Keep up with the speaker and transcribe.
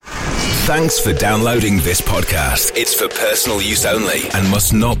Thanks for downloading this podcast. It's for personal use only and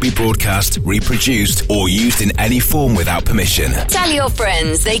must not be broadcast, reproduced, or used in any form without permission. Tell your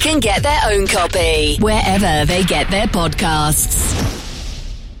friends they can get their own copy wherever they get their podcasts.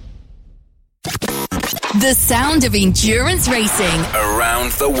 The sound of endurance racing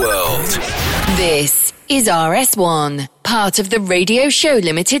around the world. This is RS1, part of the Radio Show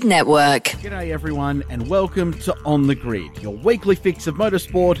Limited network. G'day everyone and welcome to On The Grid, your weekly fix of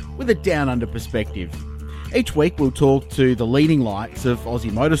motorsport with a down-under perspective. Each week we'll talk to the leading lights of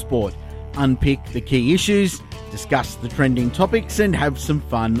Aussie motorsport, unpick the key issues, discuss the trending topics and have some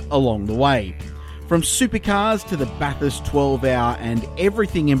fun along the way. From supercars to the Bathurst 12-hour and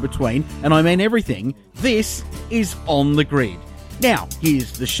everything in between, and I mean everything, this is On The Grid. Now,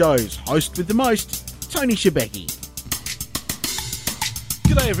 here's the show's host with the most, Tony Shebeki.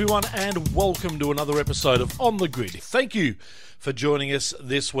 G'day everyone and welcome to another episode of On The Grid. Thank you for joining us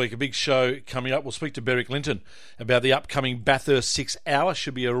this week. A big show coming up. We'll speak to Beric Linton about the upcoming Bathurst 6 Hour.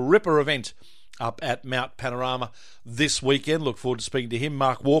 Should be a ripper event up at Mount Panorama this weekend. Look forward to speaking to him.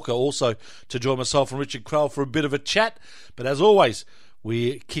 Mark Walker also to join myself and Richard Crowell for a bit of a chat. But as always,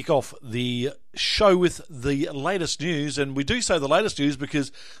 we kick off the show with the latest news, and we do say the latest news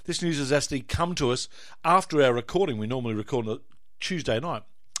because this news has actually come to us after our recording. We normally record on Tuesday night,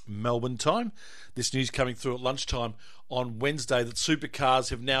 Melbourne time. This news coming through at lunchtime on Wednesday that supercars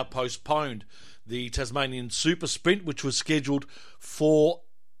have now postponed the Tasmanian Super Sprint, which was scheduled for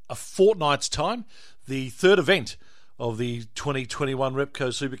a fortnight's time. The third event of the 2021 Repco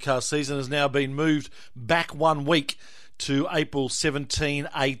Supercar season has now been moved back 1 week to April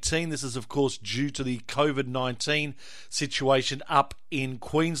 17-18. This is, of course, due to the COVID-19 situation up in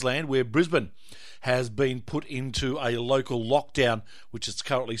Queensland, where Brisbane has been put into a local lockdown, which it's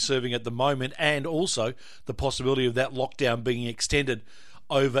currently serving at the moment, and also the possibility of that lockdown being extended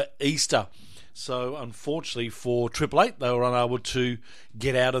over Easter. So, unfortunately for Triple Eight, they were unable to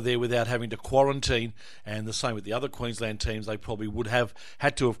get out of there without having to quarantine, and the same with the other Queensland teams. They probably would have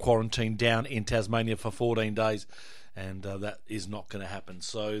had to have quarantined down in Tasmania for 14 days, and that is not going to happen.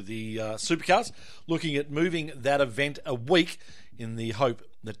 So the supercars looking at moving that event a week in the hope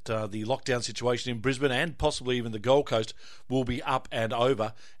that the lockdown situation in Brisbane and possibly even the Gold Coast will be up and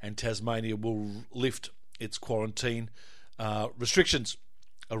over, and Tasmania will lift its quarantine restrictions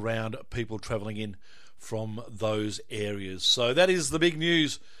around people travelling in from those areas. So that is the big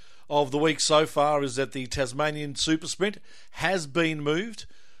news of the week so far, is that the Tasmanian Super Sprint has been moved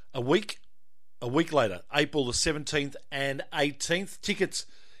a week later, April the 17th and 18th. Tickets,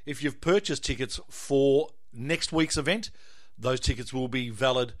 if you've purchased tickets for next week's event, those tickets will be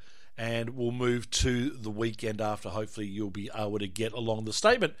valid and will move to the weekend after. Hopefully you'll be able to get along. The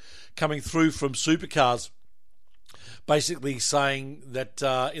statement coming through from Supercars basically saying that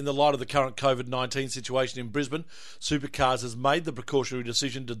in the light of the current COVID-19 situation in Brisbane, Supercars has made the precautionary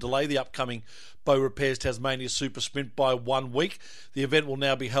decision to delay the upcoming Bow Repairs Tasmania Super Sprint by 1 week. The event will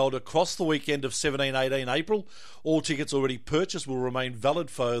now be held across the weekend of 17-18 April. All tickets already purchased will remain valid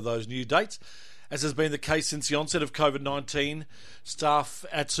for those new dates. As has been the case since the onset of COVID-19, staff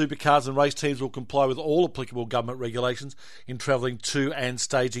at supercars and race teams will comply with all applicable government regulations in travelling to and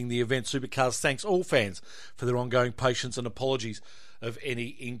staging the event. Supercars thanks all fans for their ongoing patience and apologies of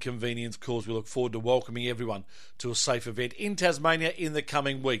any inconvenience caused. We look forward to welcoming everyone to a safe event in Tasmania in the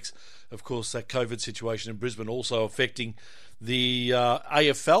coming weeks. Of course, that COVID situation in Brisbane also affecting the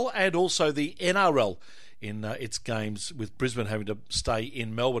AFL and also the NRL in its games, with Brisbane having to stay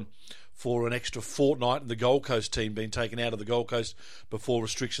in Melbourne for an extra fortnight, and the Gold Coast team being taken out of the Gold Coast before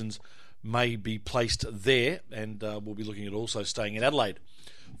restrictions may be placed there. And we'll be looking at also staying in Adelaide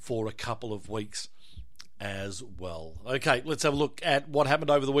for a couple of weeks as well. Okay, let's have a look at what happened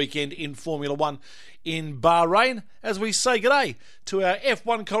over the weekend in Formula One in Bahrain, as we say g'day to our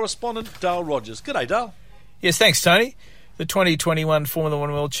F1 correspondent, Dale Rogers. G'day, Dale. Yes, thanks, Tony. The 2021 Formula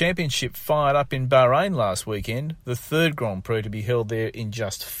One World Championship fired up in Bahrain last weekend, the third Grand Prix to be held there in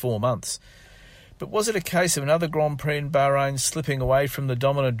just 4 months. But was it a case of another Grand Prix in Bahrain slipping away from the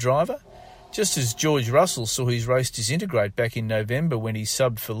dominant driver? Just as George Russell saw his race disintegrate back in November when he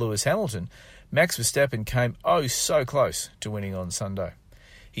subbed for Lewis Hamilton, Max Verstappen came oh so close to winning on Sunday.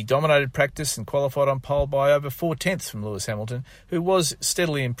 He dominated practice and qualified on pole by over 4/10 from Lewis Hamilton, who was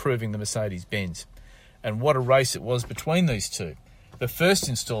steadily improving the Mercedes-Benz. And what a race it was between these two. The first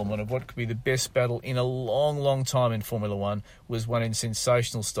instalment of what could be the best battle in a long, long time in Formula One was won in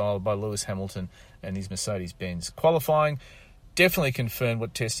sensational style by Lewis Hamilton and his Mercedes-Benz. Qualifying definitely confirmed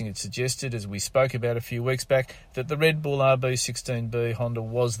what testing had suggested, as we spoke about a few weeks back, that the Red Bull RB16B Honda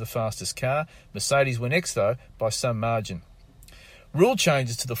was the fastest car. Mercedes were next, though, by some margin. Rule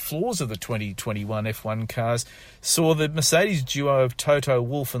changes to the floors of the 2021 F1 cars saw the Mercedes duo of Toto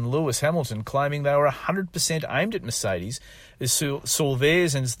Wolff and Lewis Hamilton claiming they were 100% aimed at Mercedes, as saw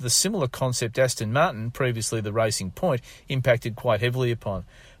theirs and the similar concept Aston Martin, previously the Racing Point, impacted quite heavily upon.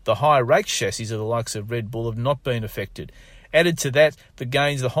 The high rake chassis of the likes of Red Bull have not been affected. Added to that, the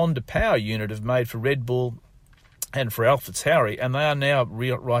gains the Honda Power unit have made for Red Bull and for AlphaTauri, and they are now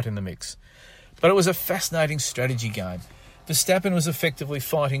right in the mix. But it was a fascinating strategy game. Verstappen was effectively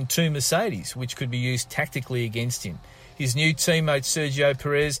fighting two Mercedes, which could be used tactically against him. His new teammate Sergio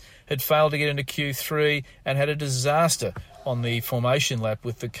Perez had failed to get into Q3 and had a disaster on the formation lap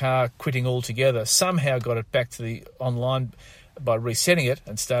with the car quitting altogether. Somehow got it back to the online by resetting it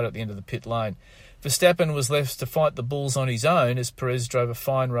and started at the end of the pit lane. Verstappen was left to fight the bulls on his own as Perez drove a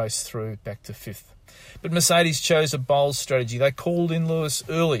fine race through back to fifth. But Mercedes chose a bold strategy. They called in Lewis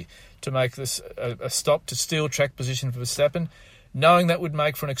early to make this a stop to steal track position for Verstappen, knowing that would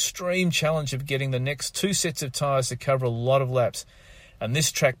make for an extreme challenge of getting the next two sets of tyres to cover a lot of laps. And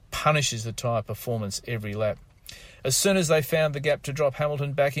this track punishes the tyre performance every lap. As soon as they found the gap to drop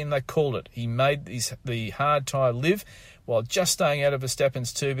Hamilton back in, they called it. He made the hard tyre live while just staying out of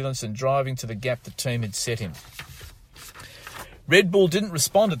Verstappen's turbulence and driving to the gap the team had set him. Red Bull didn't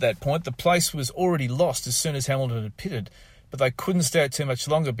respond at that point. The place was already lost as soon as Hamilton had pitted, but they couldn't stay out too much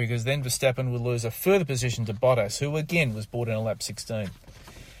longer because then Verstappen would lose a further position to Bottas, who again was brought in on lap 16.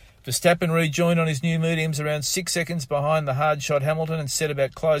 Verstappen rejoined on his new mediums around 6 seconds behind the hard-shot Hamilton and set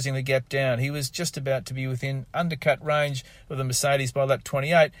about closing the gap down. He was just about to be within undercut range of the Mercedes by lap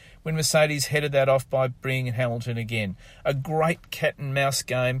 28 when Mercedes headed that off by bringing in Hamilton again. A great cat-and-mouse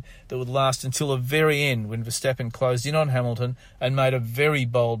game that would last until the very end when Verstappen closed in on Hamilton and made a very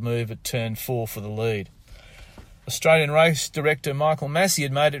bold move at turn 4 for the lead. Australian race director Michael Massey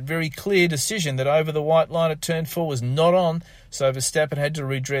had made it very clear decision that over the white line at turn 4 was not on, so Verstappen had to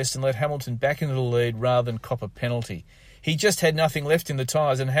redress and let Hamilton back into the lead rather than cop a penalty. He just had nothing left in the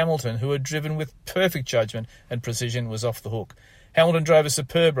tyres, and Hamilton, who had driven with perfect judgment and precision, was off the hook. Hamilton drove a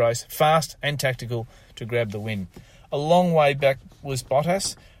superb race, fast and tactical, to grab the win. A long way back was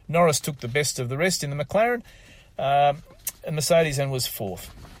Bottas. Norris took the best of the rest in the McLaren, and Mercedes and was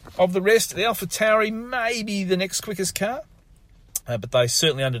fourth. Of the rest, the AlphaTauri may be the next quickest car, but they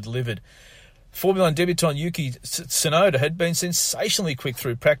certainly under-delivered. Formula 1 debutant Yuki Tsunoda had been sensationally quick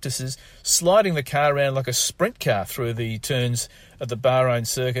through practices, sliding the car around like a sprint car through the turns of the Bahrain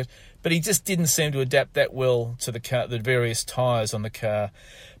circuit, but he just didn't seem to adapt that well to the various tyres on the car.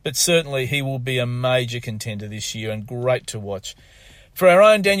 But certainly he will be a major contender this year and great to watch. For our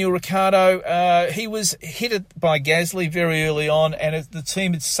own Daniel Ricciardo, he was hit by Gasly very early on, and the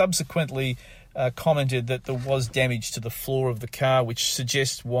team had subsequently commented that there was damage to the floor of the car, which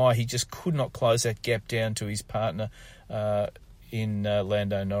suggests why he just could not close that gap down to his partner in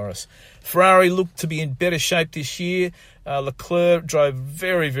Lando Norris. Ferrari looked to be in better shape this year. Leclerc drove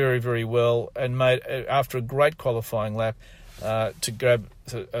very, very, very well and made, after a great qualifying lap, to grab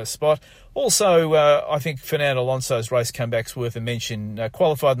a spot. Also, I think Fernando Alonso's race comeback's worth a mention.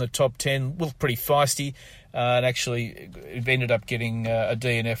 Qualified in the top 10, looked pretty feisty, and actually ended up getting a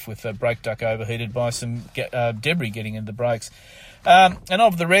DNF with a brake duct overheated by some debris getting into the brakes. And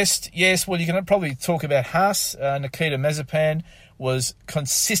of the rest, yes, well, you can probably talk about Haas. Nikita Mazepin was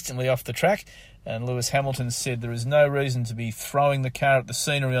consistently off the track, and Lewis Hamilton said there is no reason to be throwing the car at the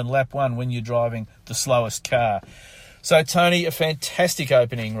scenery on lap 1 when you're driving the slowest car. So, Tony, a fantastic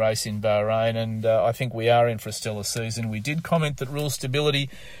opening race in Bahrain, and I think we are in for a stellar season. We did comment that rule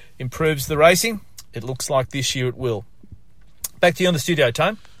stability improves the racing. It looks like this year it will. Back to you on the studio,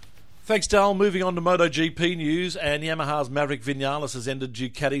 Tone. Thanks, Dale. Moving on to MotoGP news, and Yamaha's Maverick Vinales has ended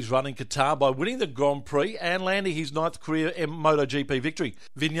Ducati's run in Qatar by winning the Grand Prix and landing his 9th career MotoGP victory.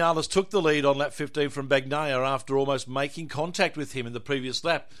 Vinales took the lead on lap 15 from Bagnaia after almost making contact with him in the previous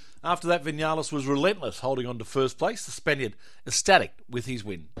lap. After that, Vinales was relentless, holding on to first place, the Spaniard ecstatic with his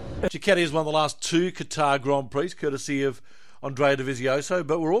win. Ducati has won the last 2 Qatar Grand Prix, courtesy of Andrea Dovizioso,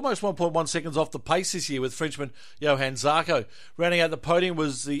 but we're almost 1.1 seconds off the pace this year with Frenchman Johann Zarco. Rounding out the podium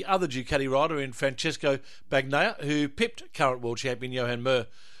was the other Ducati rider in Francesco Bagnaia, who pipped current world champion Johan Mir,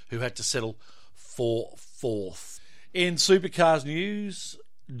 who had to settle for 4th. In supercars news,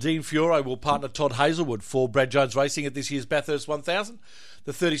 Dean Fiore will partner Todd Hazelwood for Brad Jones Racing at this year's Bathurst 1000.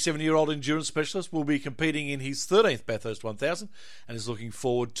 The 37-year-old endurance specialist will be competing in his 13th Bathurst 1000 and is looking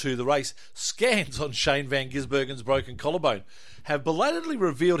forward to the race. Scans on Shane Van Gisbergen's broken collarbone have belatedly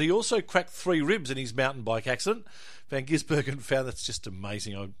revealed he also cracked 3 ribs in his mountain bike accident. Van Gisbergen found that's just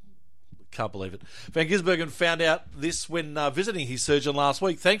amazing. I Can't believe it. Van Gisbergen found out this when visiting his surgeon last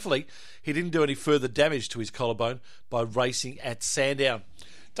week. Thankfully, he didn't do any further damage to his collarbone by racing at Sandown.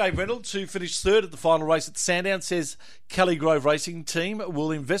 Dave Reynolds, who finished third at the final race at Sandown, says Kelly Grove Racing Team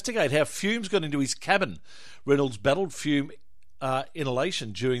will investigate how fumes got into his cabin. Reynolds battled fume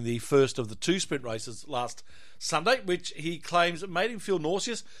inhalation during the first of the 2 sprint races last Sunday, which he claims made him feel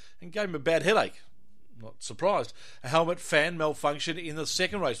nauseous and gave him a bad headache. Not surprised. A helmet fan malfunction in the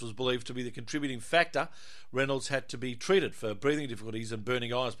second race was believed to be the contributing factor. Reynolds had to be treated for breathing difficulties and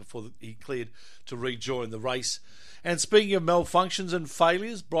burning eyes before he cleared to rejoin the race. And speaking of malfunctions and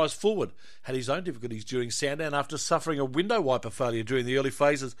failures, Bryce Fullwood had his own difficulties during Sandown after suffering a window wiper failure during the early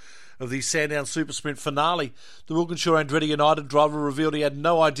phases of the Sandown Super Sprint finale. The Wilkinshaw Andretti United driver revealed he had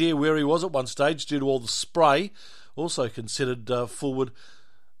no idea where he was at one stage due to all the spray. Also considered Fullwood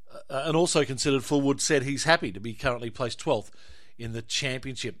said he's happy to be currently placed 12th in the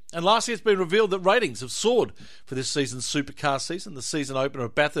championship. And lastly, it's been revealed that ratings have soared for this season's supercar season. The season opener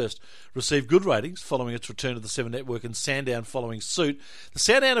at Bathurst received good ratings following its return to the Seven Network, and Sandown following suit. The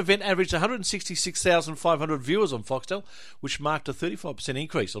Sandown event averaged 166,500 viewers on Foxtel, which marked a 35%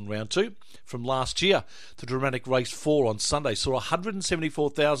 increase on round 2 from last year. The dramatic race 4 on Sunday saw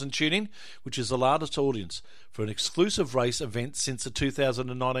 174,000 tune in, which is the largest audience for an exclusive race event since the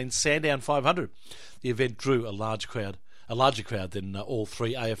 2019 Sandown 500. The event drew a larger crowd than all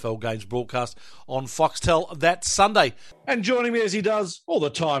 3 AFL games broadcast on Foxtel that Sunday. And joining me as he does all the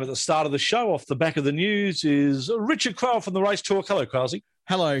time at the start of the show off the back of the news is Richard Crowell from the Race Talk. Hello, Crowlesy.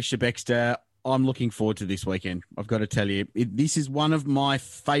 Hello, Shebexter. I'm looking forward to this weekend. I've got to tell you, this is one of my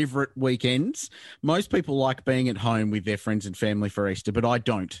favourite weekends. Most people like being at home with their friends and family for Easter, but I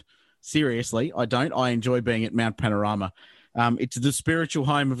don't. Seriously, I don't. I enjoy being at Mount Panorama. It's the spiritual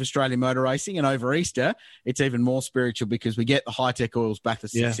home of Australian motor racing, and over Easter, it's even more spiritual because we get the Hi-Tech Oils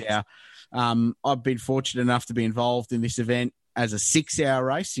Bathurst 6 hour. I've been fortunate enough to be involved in this event as a 6-hour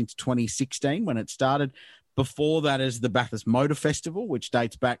race since 2016 when it started. Before that is the Bathurst Motor Festival, which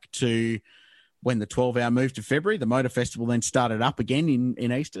dates back to when the 12-hour moved to February. The Motor Festival then started up again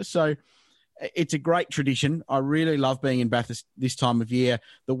in Easter. So it's a great tradition. I really love being in Bathurst this time of year.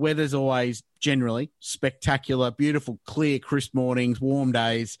 The weather's always generally spectacular, beautiful, clear, crisp mornings, warm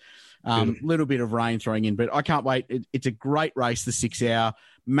days, little bit of rain throwing in. But I can't wait. It's a great race, the 6-hour,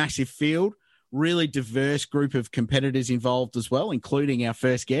 massive field, really diverse group of competitors involved as well, including our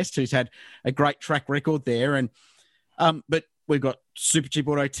first guest who's had a great track record there. And but we've got Super Cheap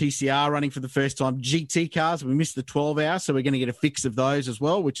Auto TCR running for the first time, GT cars. We missed the 12-hour, so we're going to get a fix of those as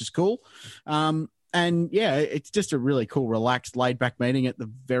well, which is cool. And, yeah, it's just a really cool, relaxed, laid-back meeting at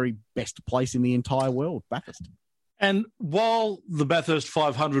the very best place in the entire world, Bathurst. And while the Bathurst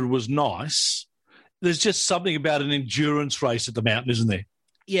 500 was nice, there's just something about an endurance race at the mountain, isn't there?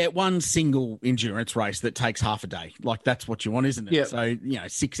 Yeah, one single endurance race that takes half a day. Like, that's what you want, isn't it? Yeah. So,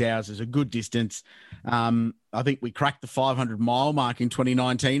 6 hours is a good distance. I think we cracked the 500-mile mark in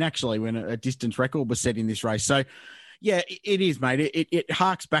 2019, actually, when a distance record was set in this race. So, yeah, it is, mate. It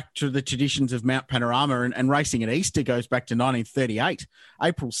harks back to the traditions of Mount Panorama, and racing at Easter goes back to 1938.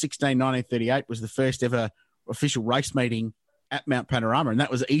 April 16, 1938 was the first ever official race meeting at Mount Panorama, and that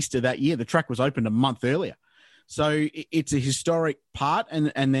was Easter that year. The track was opened a month earlier. So it's a historic part,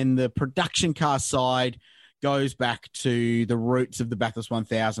 and then the production car side goes back to the roots of the Bathurst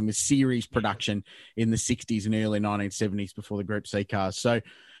 1000 with series production in the 60s and early 1970s before the Group C cars. So,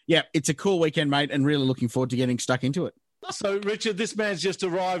 yeah, it's a cool weekend, mate, and really looking forward to getting stuck into it. So, Richard, this man's just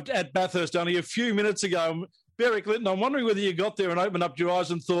arrived at Bathurst only a few minutes ago. Berwick Linton, I'm wondering whether you got there and opened up your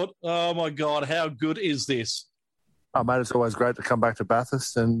eyes and thought, oh, my God, how good is this? Oh, mate, it's always great to come back to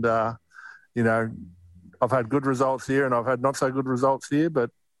Bathurst and, I've had good results here and I've had not so good results here,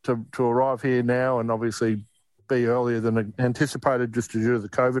 but to arrive here now and obviously be earlier than anticipated just due to the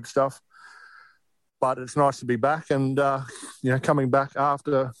COVID stuff. But it's nice to be back and, coming back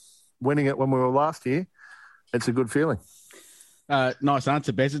after winning it when we were last here, it's a good feeling. Nice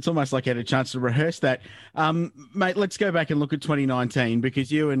answer, Bez. It's almost like I had a chance to rehearse that. Mate, let's go back and look at 2019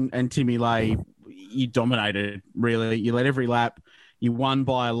 because you and Timmy Lay, you dominated, really. You led every lap. You won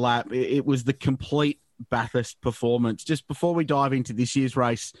by a lap. It was the complete Bathurst performance. Just before we dive into this year's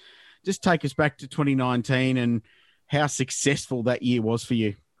race, just take us back to 2019 and how successful that year was for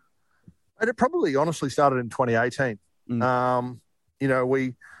you. And it probably honestly started in 2018.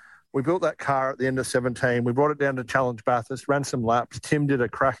 We built that car at the end of 17. We brought it down to Challenge Bathurst, ran some laps. Tim did a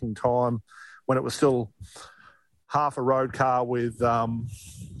cracking time when it was still half a road car with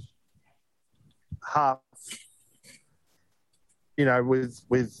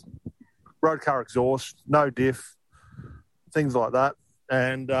with road car exhaust, no diff, things like that.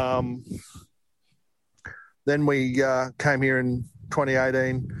 And then we came here in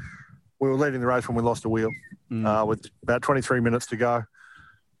 2018. We were leading the race when we lost a wheel with about 23 minutes to go.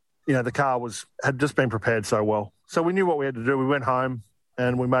 You know, the car had just been prepared so well. So we knew what we had to do. We went home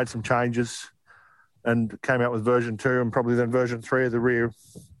and we made some changes and came out with version 2 and probably then version 3 of the rear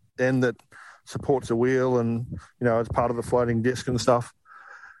end that supports the wheel and, you know, as part of the floating disc and stuff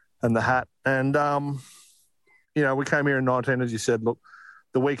and the hat. And, you know, we came here in 19, as you said, look,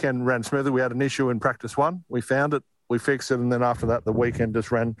 the weekend ran smoothly. We had an issue in practice 1. We found it, we fixed it, and then after that, the weekend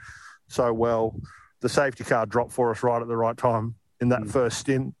just ran so well. The safety car dropped for us right at the right time in that first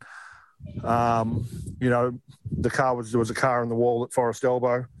stint. You know, there was a car in the wall at Forest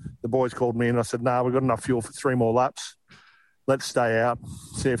Elbow. The boys called me and I said, we've got enough fuel for 3 more laps. Let's stay out,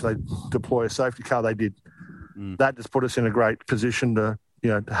 see if they deploy a safety car. They did. That just put us in a great position to, you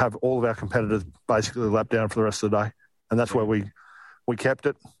know, to have all of our competitors basically lap down for the rest of the day. And that's where we kept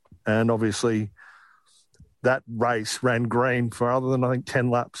it. And obviously that race ran green for other than, I think, 10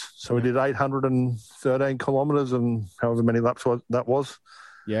 laps. So we did 813 kilometres and however many laps that was.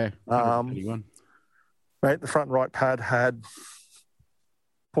 Yeah. Mate, the front right pad had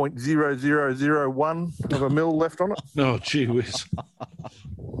 0.0001 of a mil left on it. Oh, gee whiz.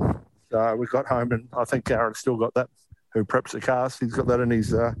 So we got home and I think Aaron's still got that, who preps the cars. He's got that in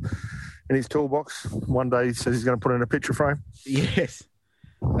his toolbox. One day he says he's going to put in a picture frame. Yes.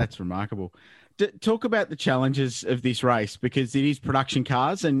 That's remarkable. Talk about the challenges of this race, because it is production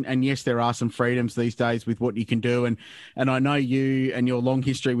cars and yes, there are some freedoms these days with what you can do. And I know you and your long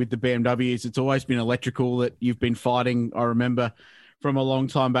history with the BMWs, it's always been electrical that you've been fighting. I remember from a long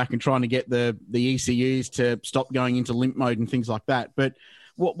time back and trying to get the ECUs to stop going into limp mode and things like that. But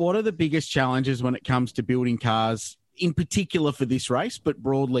what are the biggest challenges when it comes to building cars, in particular for this race, but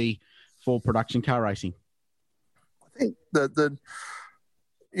broadly for production car racing? I think that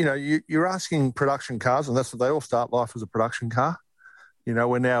you know, you're asking production cars, and that's what they all start life as, a production car. You know,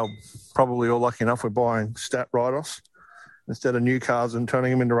 we're now probably all lucky enough we're buying stat write-offs instead of new cars and turning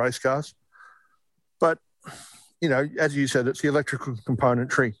them into race cars. But, you know, as you said, it's the electrical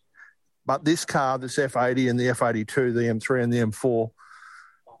componentry. But this car, this F80 and the F82, the M3 and the M4,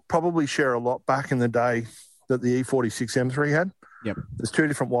 probably share a lot back in the day that the E46 M3 had. Yep. There's 2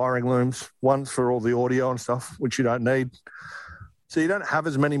 different wiring looms. One's for all the audio and stuff, which you don't need. So you don't have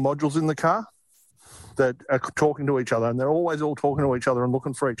as many modules in the car that are talking to each other, and they're always all talking to each other and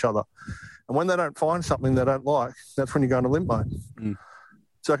looking for each other. And when they don't find something they don't like, that's when you go into limp mode.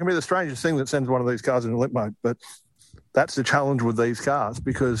 So it can be the strangest thing that sends one of these cars into limp mode, but that's the challenge with these cars,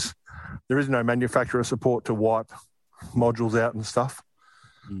 because there is no manufacturer support to wipe modules out and stuff.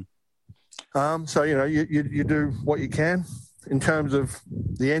 So, you know, you do what you can. In terms of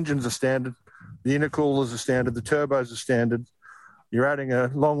the engines are standard, the intercoolers are standard, the turbos are standard. You're adding a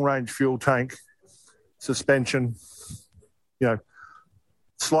long-range fuel tank, suspension, you know,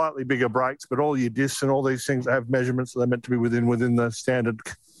 slightly bigger brakes, but all your discs and all these things have measurements that they're meant to be within the standard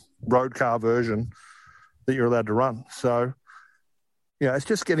road car version that you're allowed to run. So, you know, it's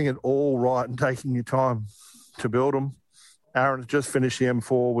just getting it all right and taking your time to build them. Aaron's just finished the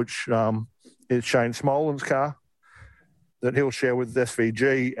M4, which is Shane Smolan's car that he'll share with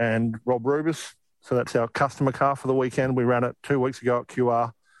SVG and Rob Rubis. So that's our customer car for the weekend. We ran it 2 weeks ago at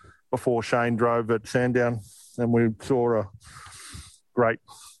QR before Shane drove at Sandown, and we saw a great,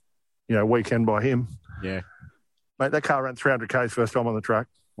 you know, weekend by him. Yeah. Mate, that car ran 300 Ks first time on the track.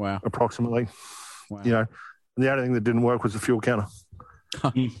 Wow. Approximately. Wow. You know, and the only thing that didn't work was the fuel counter.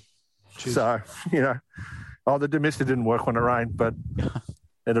 So, you know, the demister didn't work when it rained, but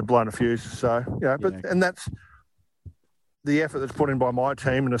it had blown a fuse. So, you know, and that's the effort that's put in by my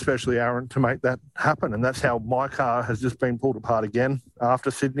team and especially Aaron to make that happen. And that's how my car has just been pulled apart again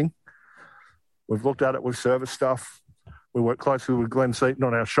after Sydney. We've looked at it with service stuff. We work closely with Glenn Seaton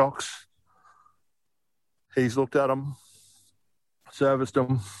on our shocks. He's looked at them, serviced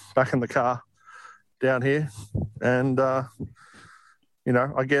them back in the car down here. And, you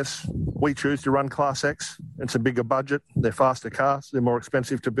know, I guess we choose to run Class X. It's a bigger budget. They're faster cars. They're more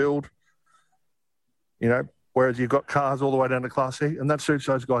expensive to build. You know, whereas you've got cars all the way down to Class C, and that suits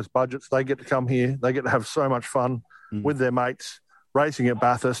those guys' budgets. They get to come here. They get to have so much fun with their mates, racing at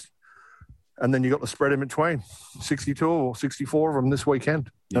Bathurst, and then you've got the spread in between, 62 or 64 of them this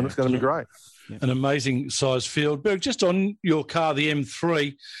weekend, and it's going to be great. An amazing size field. Berg, just on your car, the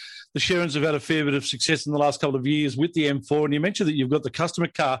M3, the Sherrans have had a fair bit of success in the last couple of years with the M4, and you mentioned that you've got the customer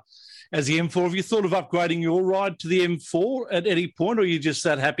car as the M4. Have you thought of upgrading your ride to the M4 at any point, or are you just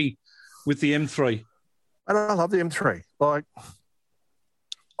that happy with the M3? And I love the M3. Like,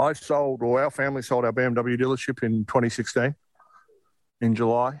 our family sold our BMW dealership in 2016. in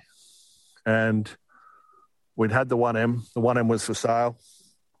July, and we'd had the 1M. The 1M was for sale.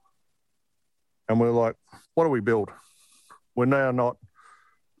 And we were like, what do we build? We're now not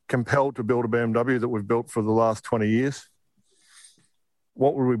compelled to build a BMW that we've built for the last 20 years.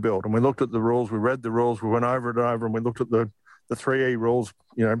 What would we build? And we looked at the rules, we read the rules, we went over it and over, and we looked at the 3E rules,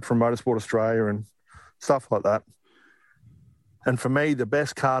 from Motorsport Australia and stuff like that. And for me, the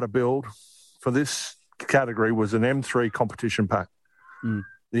best car to build for this category was an M3 competition pack. The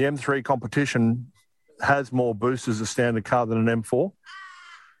M3 competition has more boost as a standard car than an M4.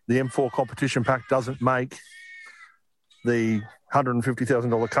 The M4 competition pack doesn't make the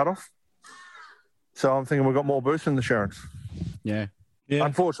 $150,000 cutoff. So I'm thinking we've got more boost in the Sharons. Yeah.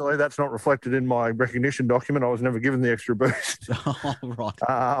 Unfortunately, that's not reflected in my recognition document. I was never given the extra boost. Oh, right.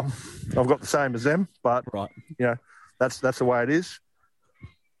 I've got the same as them, but right. That's the way it is.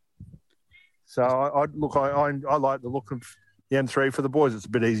 So I like the look of the M3 for the boys. It's a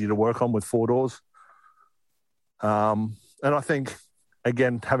bit easier to work on with 4 doors. And I think,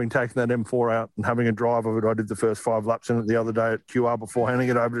 again, having taken that M4 out and having a drive of it, I did the first 5 laps in it the other day at QR before handing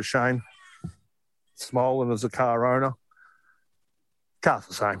it over to Shane Smolin as a car owner. Car's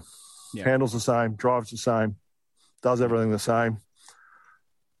the same. Yeah. Handles the same, drives the same, does everything the same.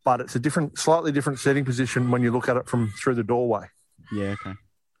 But it's a slightly different seating position when you look at it from through the doorway. Yeah, okay.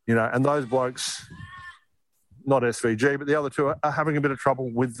 And those blokes, not SVG, but the other two are having a bit of trouble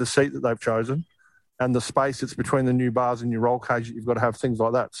with the seat that they've chosen and the space that's between the new bars and your roll cage. You've got to have things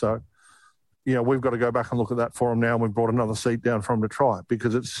like that. So, we've got to go back and look at that for them now, and we've brought another seat down for them to try it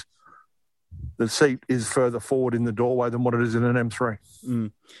because the seat is further forward in the doorway than what it is in an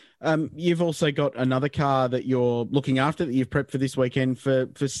M3. You've also got another car that you're looking after that you've prepped for this weekend for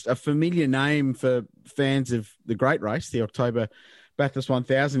a familiar name for fans of the great race, the October Bathurst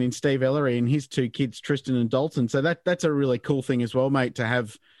 1000, in Steve Ellery and his 2 kids, Tristan and Dalton. So that's a really cool thing as well, mate, to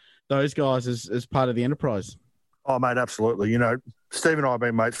have those guys as part of the enterprise. Oh, mate, absolutely. Steve and I have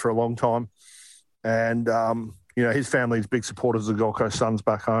been mates for a long time. And, his family's big supporters of the Gold Coast Suns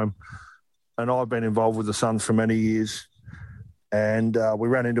back home. And I've been involved with the Suns for many years. And we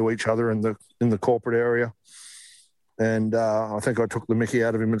ran into each other in the corporate area. And I think I took the mickey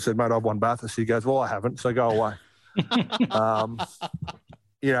out of him and said, mate, I've won Bathurst. He goes, well, I haven't, so go away. And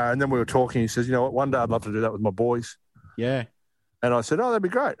then we were talking. He says, what, one day I'd love to do that with my boys. Yeah. And I said, oh, that'd be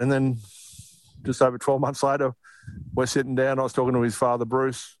great. And then just over 12 months later, we're sitting down. I was talking to his father,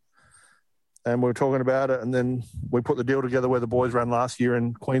 Bruce, and we were talking about it. And then we put the deal together where the boys ran last year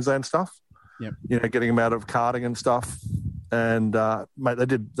in Queensland stuff. Yep. Getting them out of karting and stuff. And, mate,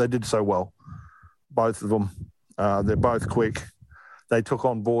 they did so well, both of them. They're both quick. They took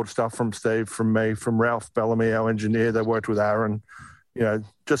on board stuff from Steve, from me, from Ralph Bellamy, our engineer. They worked with Aaron,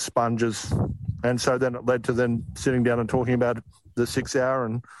 just sponges. And so then it led to then sitting down and talking about the 6 hour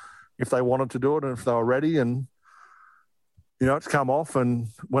and if they wanted to do it and if they were ready. And, it's come off. And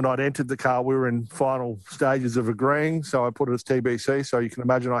when I'd entered the car, we were in final stages of agreeing. So I put it as TBC. So you can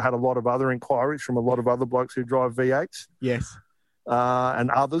imagine I had a lot of other inquiries from a lot of other blokes who drive V8s. Yes.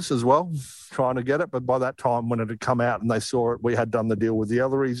 And others as well, trying to get it. But by that time, when it had come out and they saw it, we had done the deal with the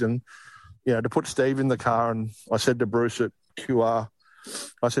Ellerys. And, to put Steve in the car, and I said to Bruce at QR,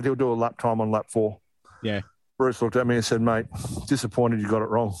 I said, he'll do a lap time on lap 4. Yeah. Bruce looked at me and said, mate, disappointed you got it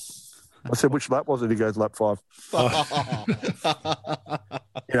wrong. I said, which lap was it? He goes, lap 5.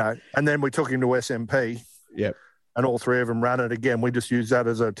 And then we took him to SMP. Yep. And all 3 of them ran it again. We just used that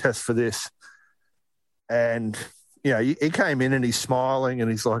as a test for this. And, he came in and he's smiling and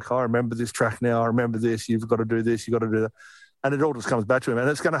he's like, I remember this track now. I remember this. You've got to do this. You've got to do that. And it all just comes back to him. And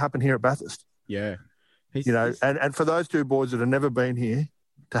it's going to happen here at Bathurst. Yeah. And for those 2 boys that have never been here,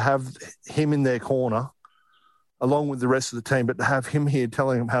 to have him in their corner, along with the rest of the team, but to have him here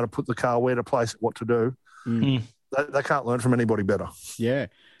telling them how to put the car, where to place it, what to do, they can't learn from anybody better. Yeah.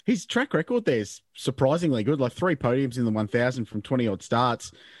 His track record there is surprisingly good, like 3 podiums in the 1000 from 20-odd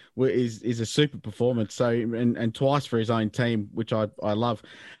starts is a super performance. So, and twice for his own team, which I love.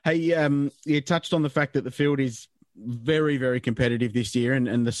 Hey, you touched on the fact that the field is very, very competitive this year,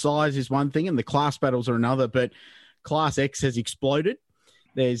 and the size is one thing and the class battles are another, but Class X has exploded.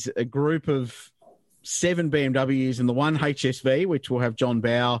 There's a group of 7 BMWs and the 1 HSV, which will have John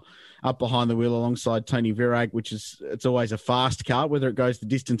Bowe up behind the wheel alongside Tony Virag, it's always a fast car. Whether it goes the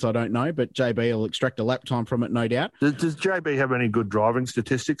distance, I don't know, but JB will extract a lap time from it, no doubt. Does JB have any good driving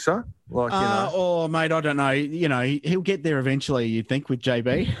statistics, though? Oh, mate, I don't know. He'll get there eventually, you'd think, with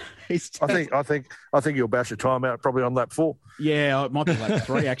JB. I think he'll bash a time out probably on lap 4. Yeah, it might be lap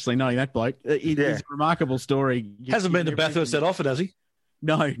 3, actually, knowing that bloke. It's a remarkable story. Hasn't been to Bathurst that often, has he?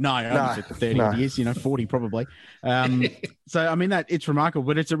 No, I only said 30 years, 40 probably. So, I mean, it's remarkable,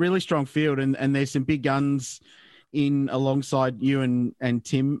 but it's a really strong field, and there's some big guns in alongside you and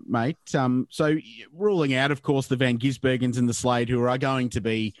Tim, mate. So ruling out, of course, the Van Gisbergens and the Slade, who are going to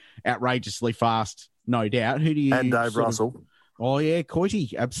be outrageously fast, no doubt. Who do you... And Dave Russell. Oh, yeah,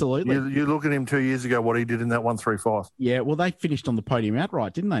 Coity, absolutely. You look at him 2 years ago, what he did in that 135. Yeah, well, they finished on the podium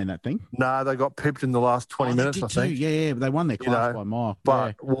outright, didn't they, in that thing? No, they got pipped in the last 20 minutes, I think. Yeah, but they won their class by a mile.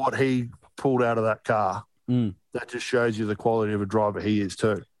 But what he pulled out of that car, that just shows you the quality of a driver he is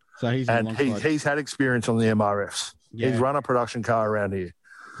too. So he's had experience on the MRFs. Yeah. He's run a production car around here.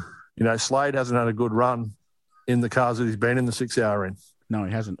 Slade hasn't had a good run in the cars that he's been in the 6 hour in. No,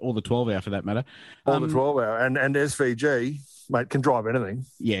 he hasn't. Or the 12 hour for that matter. Or the 12 hour. And SVG, mate, can drive anything.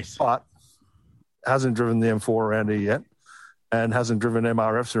 Yes. But hasn't driven the M4 around here yet, and hasn't driven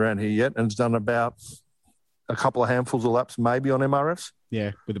MRFs around here yet, and has done about a couple of handfuls of laps maybe on MRFs.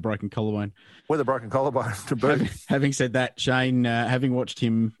 Yeah, with a broken collarbone. With a broken collarbone to boot. Having said that, Shane, having watched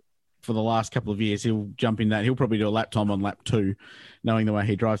him for the last couple of years, he'll jump in that. He'll probably do a lap time on lap 2, knowing the way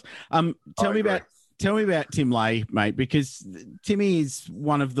he drives. Tell me about Tim Lay, mate, because Timmy is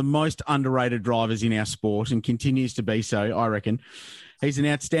one of the most underrated drivers in our sport and continues to be so, I reckon. He's an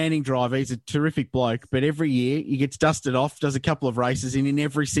outstanding driver. He's a terrific bloke, but every year he gets dusted off, does a couple of races, and in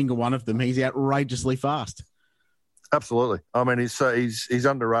every single one of them, he's outrageously fast. Absolutely. I mean, he's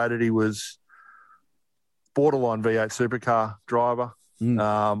underrated. He was borderline V8 supercar driver.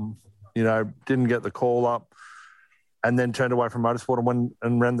 Didn't get the call up, and then turned away from motorsport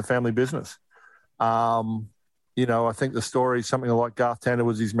and ran the family business. I think the story is something like Garth Tander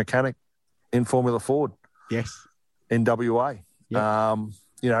was his mechanic in Formula Ford. Yes. In WA. Yep.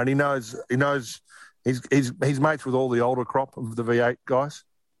 And he knows he's mates with all the older crop of the V8 guys.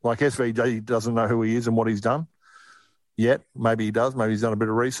 Like SVG doesn't know who he is and what he's done yet. Maybe he does. Maybe he's done a bit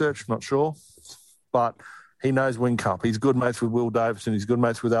of research. Not sure. But he knows Whincup. He's good mates with Will Davison. He's good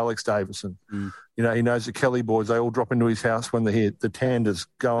mates with Alex Davison. He knows the Kelly boys. They all drop into his house when they're here. The Tanders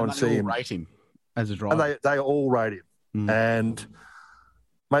go and see him. Rate him as a driver. And they all rate him. And,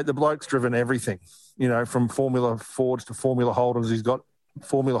 mate, the bloke's driven everything, from Formula Fords to Formula Holdens. He's got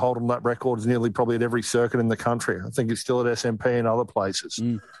Formula Holden lap records nearly probably at every circuit in the country. I think he's still at SMP and other places.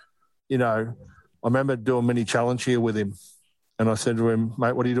 I remember doing a mini challenge here with him, and I said to him,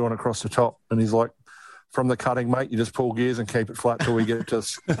 mate, what are you doing across the top? And he's like, from the cutting, mate, you just pull gears and keep it flat till we get to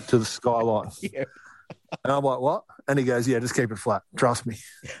the skyline. Yeah. And I'm like, what? And he goes, yeah, just keep it flat. Trust me.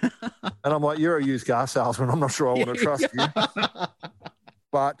 And I'm like, you're a used car salesman. I'm not sure I want to trust you.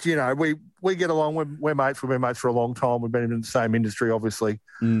 But, we get along. We're mates. We've been mates for a long time. We've been in the same industry, obviously.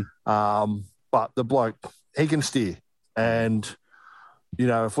 But the bloke, he can steer. And,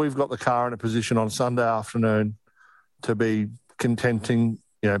 if we've got the car in a position on Sunday afternoon to be in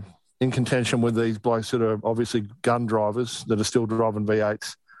contention with these blokes that are obviously gun drivers that are still driving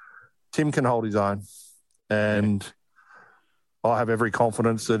V8s, Tim can hold his own. And I have every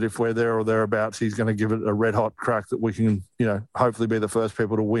confidence that if we're there or thereabouts, he's going to give it a red-hot crack that we can, hopefully be the first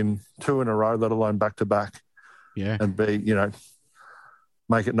people to win 2 in a row, let alone back-to-back. Yeah. And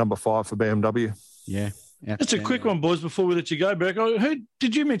make it number 5 for BMW. Yeah. Just a quick one, boys, before we let you go, Berk. Who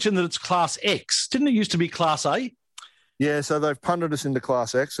did you mention that it's Class X? Didn't it used to be Class A? Yeah, so they've punted us into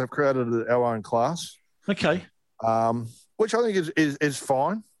Class X. They've created our own class. Okay. Which I think is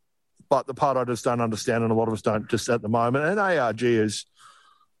fine. But the part I just don't understand, and a lot of us don't just at the moment, and ARG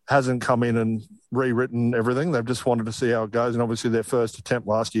hasn't come in and rewritten everything. They've just wanted to see how it goes. And obviously their first attempt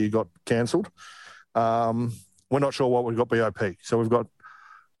last year got cancelled. We're not sure what we've got BOP. So we've got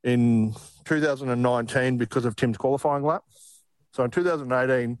in 2019 because of Tim's qualifying lap. So in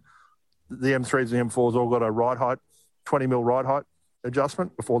 2018, the M3s and M4s all got a ride height, 20 mil ride height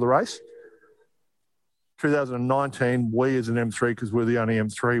adjustment before the race. 2019, we as an M3, because we're the only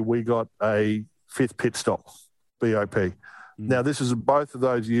M3, we got a 5th pit stop, BOP. Now, this is both of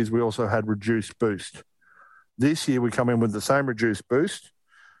those years we also had reduced boost. This year we come in with the same reduced boost,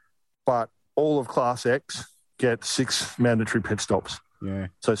 but all of Class X get 6 mandatory pit stops. Yeah.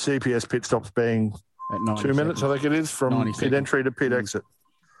 So CPS pit stops being 2 minutes, I think it is, from pit entry to pit exit.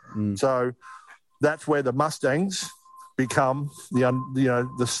 So that's where the Mustangs become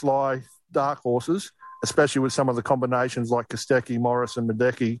the sly dark horses, especially with some of the combinations like Kostecki, Morris and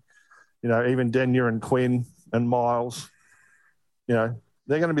Medecky, even Denyer and Quinn and Miles. They're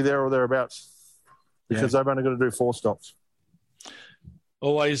going to be there or thereabouts because they've only got to do 4 stops.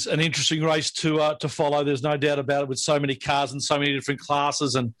 Always an interesting race to follow. There's no doubt about it, with so many cars and so many different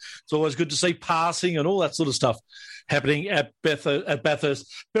classes, and it's always good to see passing and all that sort of stuff happening at Bathurst.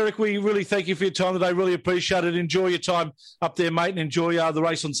 Beric, we really thank you for your time today. Really appreciate it. Enjoy your time up there, mate, and enjoy the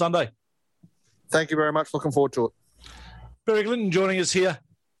race on Sunday. Thank you very much. Looking forward to it. Beric Linton joining us here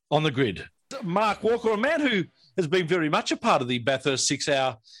on the grid. Mark Walker, a man who has been very much a part of the Bathurst 6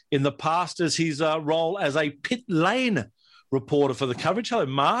 Hour in the past as his role as a pit lane reporter for the coverage. Hello,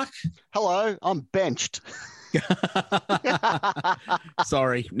 Mark. Hello, I'm benched.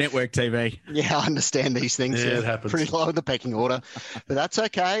 Sorry, network TV. Yeah, I understand these things. Yeah, it happens. Pretty low in the pecking order, but that's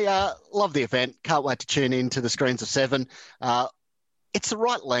okay. Love the event. Can't wait to tune in to the screens of 7. It's the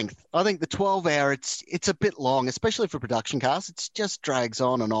right length. I think the 12-hour, it's a bit long, especially for production cars. It just drags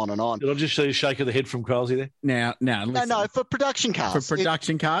on and on and on. Did I just see a shake of the head from Crowley there? Now, listen. No, for production cars. For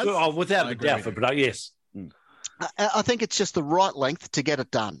production cars? Oh, without a doubt, for production, yes. I think it's just the right length to get it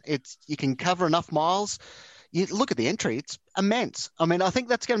done. You can cover enough miles. You look at the entry, it's immense. I mean, I think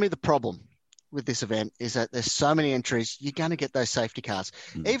that's going to be the problem with this event is that there's so many entries, you're going to get those safety cars.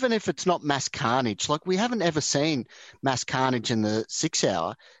 Even if it's not mass carnage, like we haven't ever seen mass carnage in the 6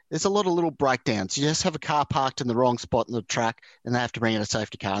 Hour, there's a lot of little breakdowns. You just have a car parked in the wrong spot in the track and they have to bring in a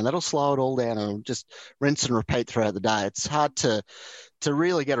safety car and that'll slow it all down and just rinse and repeat throughout the day. It's hard to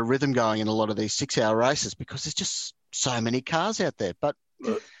really get a rhythm going in a lot of these 6 Hour races because there's just so many cars out there. But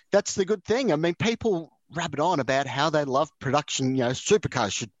that's the good thing. I mean, people rabbit on about how they love production,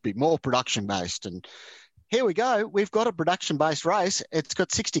 supercars should be more production based. And here we go. We've got a production based race. It's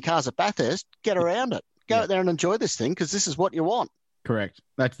got 60 cars at Bathurst. Get around it. Go out there and enjoy this thing because this is what you want. Correct.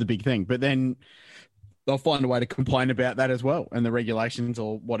 That's the big thing. But then they'll find a way to complain about that as well and the regulations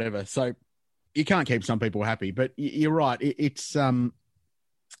or whatever. So you can't keep some people happy, but you're right. It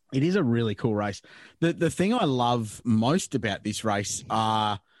is a really cool race. The thing I love most about this race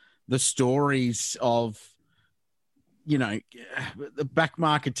are the stories of, the back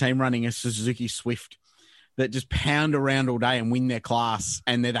market team running a Suzuki Swift that just pound around all day and win their class.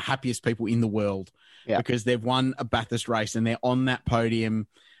 And they're the happiest people in the world because they've won a Bathurst race and they're on that podium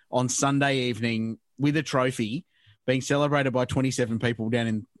on Sunday evening with a trophy being celebrated by 27 people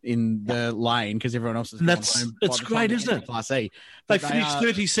down in the lane because everyone else is home. It's great, isn't it? Class E. They finished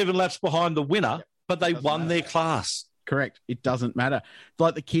 37 laps behind the winner, but they won their class. Correct. It doesn't matter.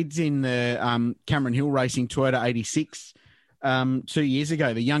 Like the kids in the Cameron Hill Racing Toyota 86 2 years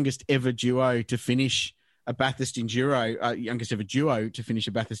ago, the youngest ever duo to finish a Bathurst Enduro,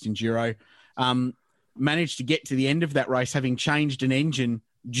 managed to get to the end of that race having changed an engine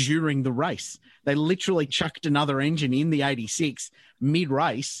during the race. They literally chucked another engine in the 86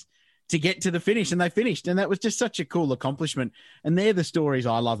 mid-race to get to the finish, and they finished. And that was just such a cool accomplishment. And they're the stories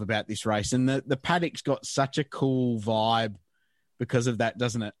I love about this race. And the paddock's got such a cool vibe because of that,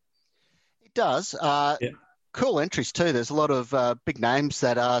 doesn't it? It does. Cool entries too. There's a lot of big names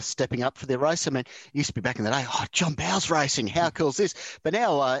that are stepping up for their race. I mean, it used to be back in the day, John Bowles racing, how cool is this? But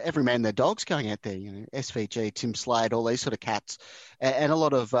now every man and their dog's going out there, SVG, Tim Slade, all these sort of cats, and a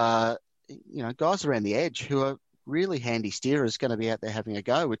lot of, guys around the edge who are really handy steerers going to be out there having a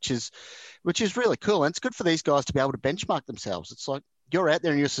go, which is really cool. And it's good for these guys to be able to benchmark themselves. It's like you're out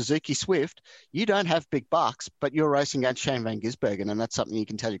there in your Suzuki Swift, you don't have big bucks, but you're racing against Shane Van Gisbergen, and that's something you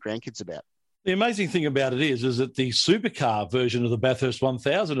can tell your grandkids about. The amazing thing about it is that the supercar version of the Bathurst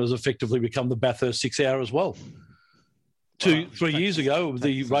 1000 has effectively become the Bathurst 6 Hour as well. 3 years ago,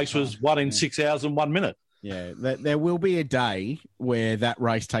 the race was won in 6 hours and 1 minute. Yeah, there will be a day where that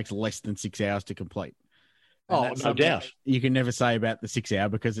race takes less than 6 hours to complete. Oh, no doubt. You can never say about the 6 hour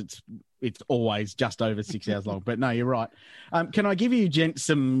because it's always just over 6 hours long. But no, you're right. Can I give you, gents,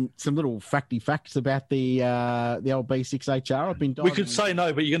 some little facty facts about the old B6HR? We could say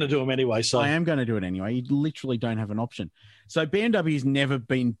no, but you're going to do them anyway. So I am going to do it anyway. You literally don't have an option. So BMW's never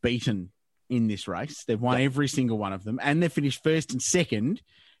been beaten in this race. They've won every single one of them, and they've finished first and second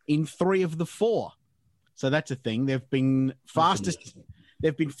in 3 of the 4. So that's a thing. They've been fastest.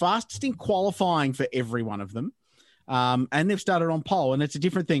 They've been fastest in qualifying for every one of them. And they've started on pole. And it's a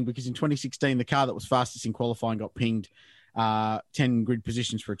different thing because in 2016, the car that was fastest in qualifying got pinged 10 grid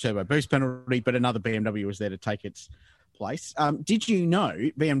positions for a turbo boost penalty, but another BMW was there to take its place. Did you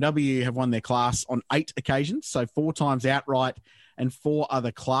know BMW have won their class on 8 occasions? So 4 times outright and 4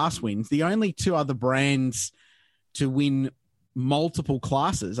 other class wins. The only 2 other brands to win multiple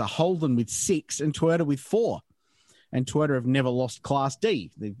classes are Holden with 6 and Toyota with 4. And Toyota have never lost Class D.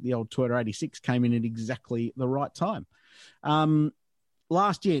 The old Toyota 86 came in at exactly the right time.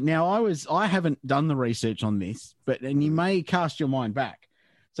 Last year, now I haven't done the research on this, and you may cast your mind back.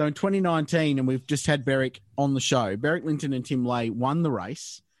 So in 2019, and we've just had Beric on the show, Beric Linton and Tim Lay won the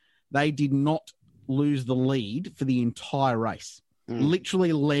race. They did not lose the lead for the entire race.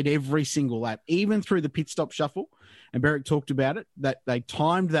 Literally led every single lap, even through the pit stop shuffle. And Beric talked about it, that they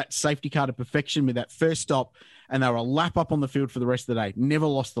timed that safety car to perfection with that first stop, and they were a lap up on the field for the rest of the day. Never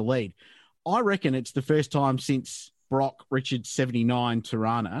lost the lead. I reckon it's the first time since Brock Richards 79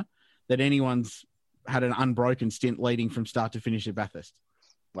 Tirana that anyone's had an unbroken stint leading from start to finish at Bathurst.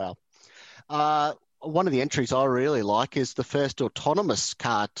 Wow. One of the entries I really like is the first autonomous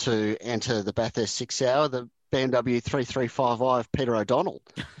car to enter the Bathurst 6 Hour, the BMW 3355i of Peter O'Donnell.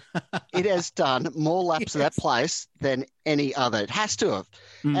 It has done more laps of that place than any other. It has to have.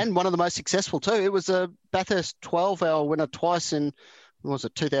 And one of the most successful too. It was a Bathurst 12-hour winner twice in, what was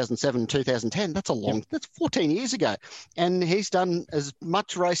it, 2007, 2010. That's that's 14 years ago. And he's done as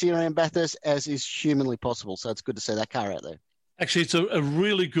much racing around Bathurst as is humanly possible. So it's good to see that car out there. Actually, it's a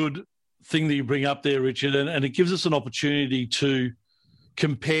really good thing that you bring up there, Richard, and it gives us an opportunity to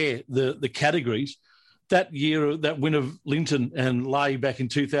compare the categories. That year, that win of Linton and Leigh back in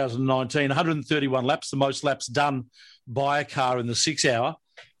 2019, 131 laps, the most laps done by a car in the 6 hour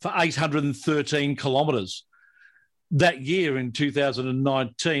for 813 kilometres. That year in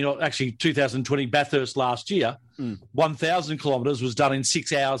 2019, or actually 2020, Bathurst last year, 1,000 kilometres was done in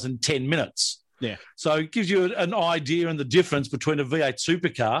 6 hours and 10 minutes. Yeah. So it gives you an idea and the difference between a V8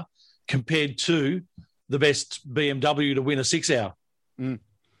 supercar compared to the best BMW to win a 6 hour.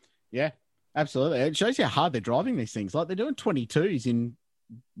 Yeah. Absolutely. It shows you how hard they're driving these things. Like they're doing 22s in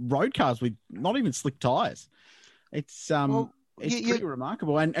road cars with not even slick tyres. It's pretty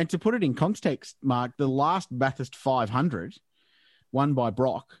remarkable. And to put it in context, Mark, the last Bathurst 500 won by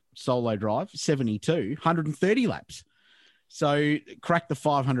Brock, solo drive, 72, 130 laps. So cracked the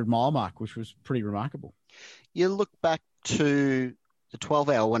 500-mile mark, which was pretty remarkable. You look back to the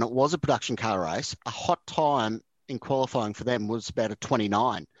 12-hour when it was a production car race, a hot time in qualifying for them was about a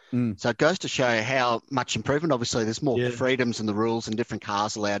 29. So it goes to show how much improvement. Obviously, there's more freedoms in the rules and different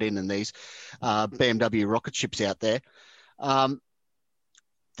cars allowed in these BMW rocket ships out there. The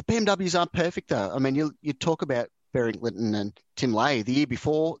BMWs aren't perfect, though. I mean, you talk about Beric Linton and Tim Leigh. The year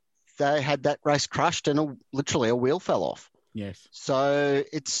before, they had that race crushed and literally a wheel fell off. Yes. So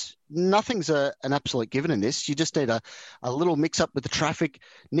nothing's an absolute given in this. You just need a little mix-up with the traffic,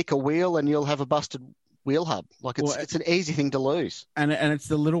 nick a wheel, and you'll have a busted wheel hub. Like it's an easy thing to lose. And it's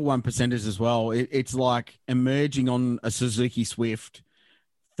the little 1%ers as well. It's like emerging on a Suzuki Swift,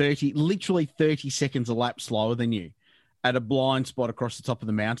 literally 30 seconds a lap slower than you at a blind spot across the top of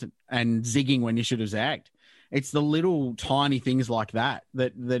the mountain and zigging when you should have zagged. It's the little tiny things like that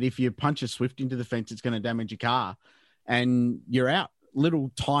if you punch a Swift into the fence, it's going to damage your car and you're out.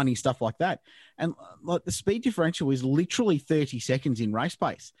 Little tiny stuff like that. And like the speed differential is literally 30 seconds in race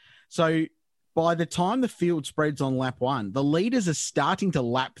pace. So by the time the field spreads on lap 1, the leaders are starting to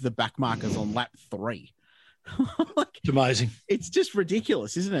lap the back markers on lap 3. It's amazing. It's just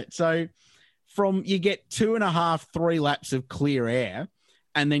ridiculous, isn't it? So you get 2.5, 3 laps of clear air,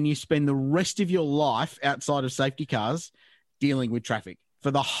 and then you spend the rest of your life outside of safety cars dealing with traffic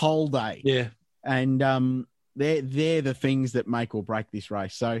for the whole day. Yeah. And they're the things that make or break this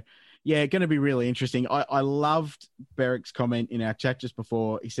race. So, yeah, going to be really interesting. I loved Beric's comment in our chat just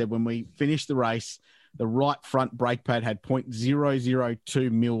before. He said when we finished the race, the right front brake pad had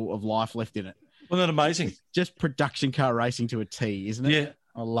 0.002 mil of life left in it. Wasn't that amazing? Just production car racing to a T, isn't it? Yeah.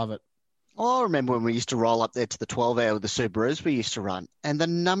 I love it. I remember when we used to roll up there to the 12-hour with the Subarus we used to run, and the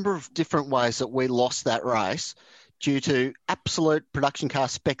number of different ways that we lost that race due to absolute production car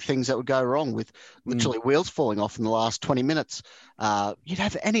spec things that would go wrong with literally wheels falling off in the last 20 minutes. You'd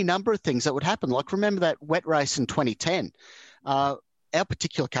have any number of things that would happen. Like remember that wet race in 2010? Our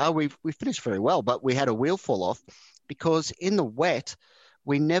particular car, we finished very well, but we had a wheel fall off because in the wet,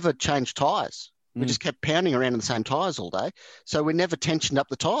 we never changed tyres. We just kept pounding around in the same tyres all day. So we never tensioned up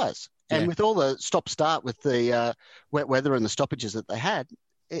the tyres. And with all the stop-start with the wet weather and the stoppages that they had,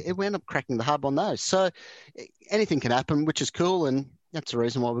 it wound up cracking the hub on those. So anything can happen, which is cool, and that's the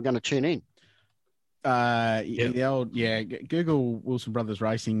reason why we're going to tune in. Google Wilson Brothers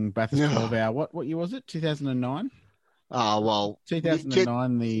Racing Bathurst 12-hour. What year was it? 2009? Oh, well.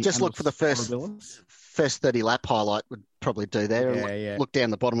 2009. Just look for the first 30 lap highlight would probably do there. Look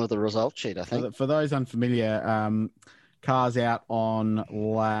down the bottom of the result sheet, I think. For those unfamiliar, cars out on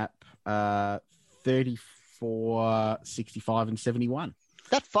lap 34, 65 and 71.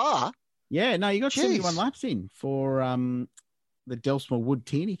 That far? Yeah, no, you got 71 laps in for the Delsma Wood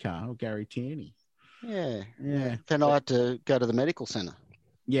Tierney car, or Gary Tierney. Yeah. Then I had to go to the medical centre.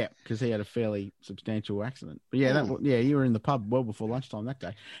 Yeah, because he had a fairly substantial accident. But you were in the pub well before lunchtime that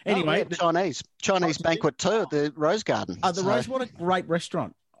day. Anyway, Chinese banquet too at the Rose Garden. Rose, what a great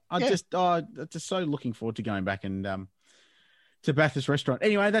restaurant! I'm just so looking forward to going back and to Bathurst Restaurant.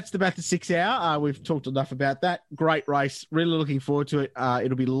 Anyway, that's the Bathurst 6 Hour. We've talked enough about that. Great race. Really looking forward to it.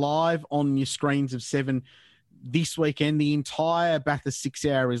 It'll be live on your screens of 7 this weekend. The entire Bathurst 6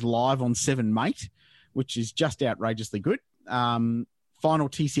 Hour is live on 7 Mate, which is just outrageously good. Final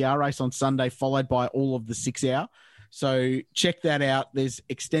TCR race on Sunday, followed by all of the 6 Hour. So check that out. There's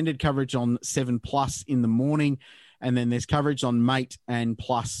extended coverage on 7 Plus in the morning, and then there's coverage on Mate and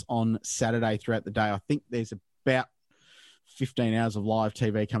Plus on Saturday throughout the day. I think there's about 15 hours of live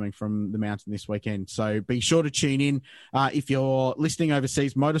TV coming from the mountain this weekend. So be sure to tune in. If you're listening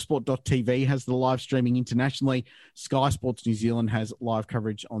overseas, motorsport.tv has the live streaming internationally. Sky Sports New Zealand has live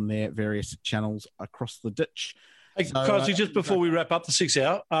coverage on their various channels across the ditch. Hey, Crosby, just before we wrap up the 6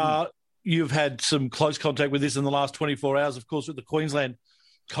 Hour, you've had some close contact with this in the last 24 hours, of course, with the Queensland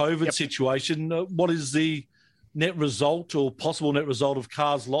COVID situation. What is the net result or possible net result of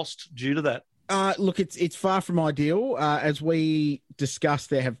cars lost due to that? Look, it's far from ideal. As we discussed,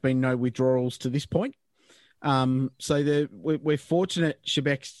 there have been no withdrawals to this point. So we're fortunate,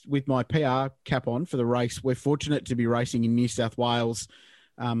 Shebex, with my PR cap on for the race, we're fortunate to be racing in New South Wales,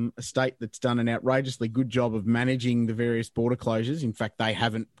 a state that's done an outrageously good job of managing the various border closures. In fact, they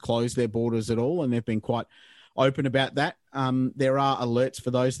haven't closed their borders at all, and they've been quite open about that. There are alerts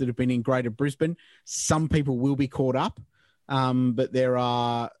for those that have been in Greater Brisbane. Some people will be caught up, but there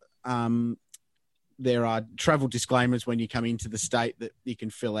are travel disclaimers when you come into the state that you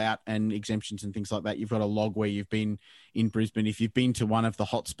can fill out, and exemptions and things like that. You've got a log where you've been in Brisbane. If you've been to one of the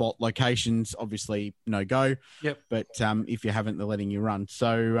hotspot locations, obviously no go. Yep. But if you haven't, they're letting you run.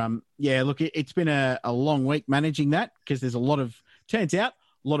 So, look, it's been a long week managing that, because there's turns out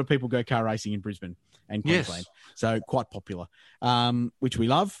a lot of people go car racing in Brisbane and Queensland. Yes. So quite popular, which we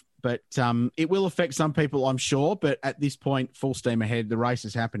love. But it will affect some people, I'm sure. But at this point, full steam ahead. The race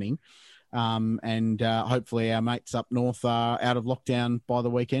is happening. And hopefully our mates up north are out of lockdown by the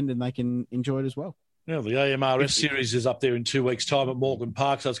weekend and they can enjoy it as well. Yeah, the AMRS series is up there in 2 weeks' time at Morgan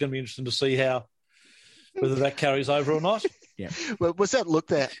Park, so it's going to be interesting to see whether that carries over or not. Yeah. Well, was that look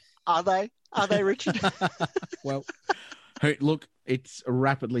there? Are they, Richard? Well, look, it's a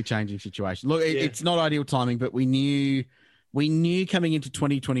rapidly changing situation. Look, it's not ideal timing, but we knew coming into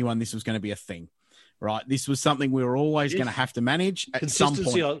 2021 this was going to be a thing. Right, this was something we were always going to have to manage at some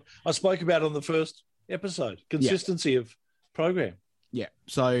point. I spoke about on the first episode. Consistency of program. Yeah.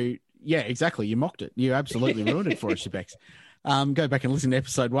 So, yeah, exactly. You mocked it. You absolutely ruined it for us, Shebex. Go back and listen to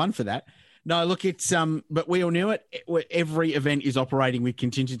episode 1 for that. No, look, it's but we all knew it. Every event is operating with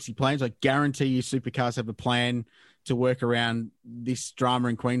contingency plans. I guarantee you supercars have a plan to work around this drama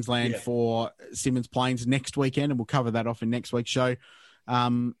in Queensland for Simmons Plains next weekend, and we'll cover that off in next week's show.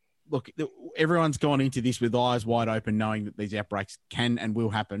 Look, everyone's gone into this with eyes wide open, knowing that these outbreaks can and will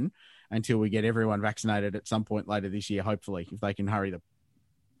happen until we get everyone vaccinated at some point later this year, hopefully, if they can hurry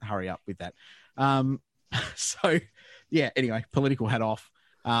up with that. Anyway, political hat off.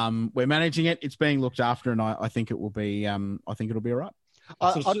 We're managing it. It's being looked after, and I think it will be. I think it'll be all right.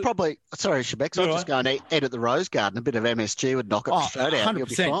 I'd probably, sorry, Shebex, I'd just go and edit the Rose Garden. A bit of MSG would knock it straight out. 100%. You'll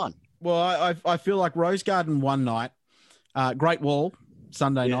be fine. Well, I feel like Rose Garden one night, Great Wall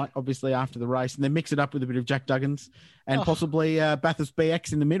Sunday night, obviously after the race, and then mix it up with a bit of Jack Duggins and possibly Bathurst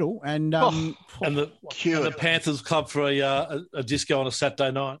BX in the middle, and the Panthers Club for a disco on a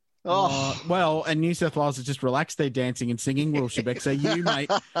Saturday night. Well, and New South Wales has just relaxed their dancing and singing, Will Shebeck. So you,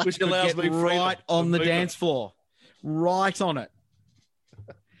 mate, which allows me right on the dance floor, right on it.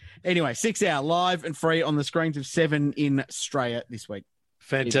 Anyway, 6 Hour live and free on the screens of 7 in Australia this week.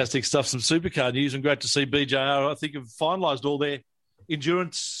 Fantastic stuff. Some supercar news, and great to see BJR. I think have finalised all their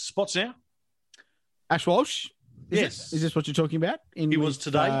endurance spots now. Ash Walsh? Yes. Is this what you're talking about? He was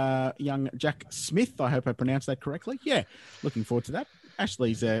today. Young Jack Smith. I hope I pronounced that correctly. Yeah, looking forward to that.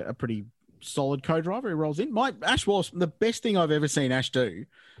 Ashley's a pretty solid co-driver. He rolls in. Ash Walsh, the best thing I've ever seen Ash do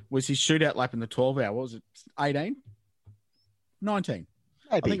was his shootout lap in the 12 hour. What was it, 18? 19.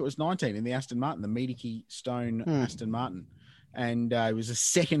 Maybe. I think it was 19 in the Aston Martin, the Medici Stone Aston Martin. And it was a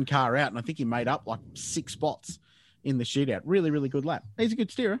second car out, and I think he made up like 6 spots in the shootout. Really, really good lap. He's a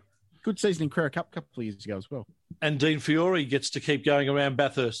good steerer. Good season in Carrera Cup a couple of years ago as well. And Dean Fiore gets to keep going around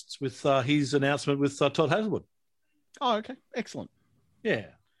Bathurst with his announcement with Todd Hazelwood. Oh, okay. Excellent. Yeah.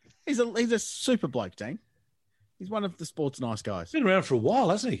 He's a super bloke, Dean. He's one of the sport's nice guys. Been around for a while,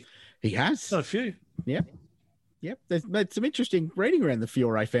 hasn't he? He has. Not a few. Yep. There's some interesting reading around the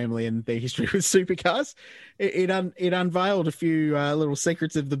Fiore family and their history with supercars. It unveiled a few little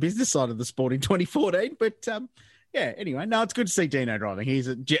secrets of the business side of the sport in 2014. But, anyway, no, it's good to see Dino driving. He's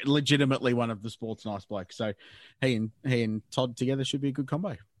legitimately one of the sport's nice blokes. So he and Todd together should be a good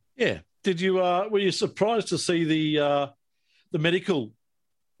combo. Yeah. Did you were you surprised to see the the medical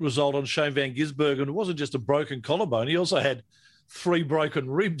result on Shane Van Gisbergen. It wasn't just a broken collarbone. He also had 3 broken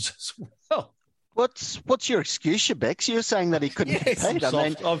ribs as well. What's your excuse, Bex? You're saying that he couldn't compete.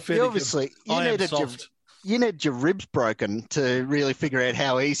 You needed your ribs broken to really figure out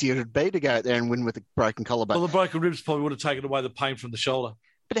how easy it would be to go out there and win with a broken collarbone. Well, the broken ribs probably would have taken away the pain from the shoulder.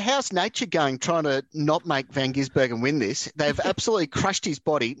 But how's nature going, trying to not make Van Gisbergen win this? They've absolutely crushed his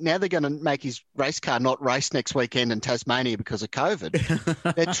body. Now they're going to make his race car not race next weekend in Tasmania because of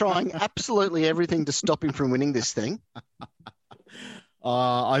COVID. They're trying absolutely everything to stop him from winning this thing.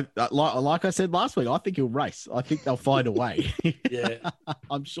 Like I said last week, I think he'll race. I think they'll find a way. Yeah,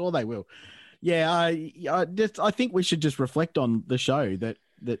 I'm sure they will. Yeah, I think we should just reflect on the show that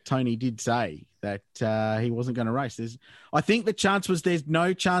Tony did say that he wasn't going to race. I think the chance was there's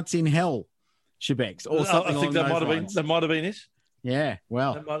no chance in hell, Shebex, or something. I think that might have been it. Yeah,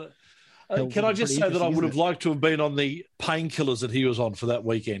 well. Can I just say that I would have liked to have been on the painkillers that he was on for that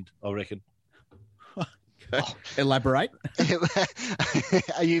weekend, I reckon. Elaborate.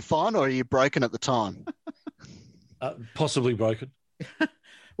 Are you fine or are you broken at the time? Possibly broken.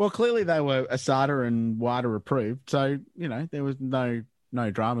 Well, clearly they were ASADA and WADA approved, so there was no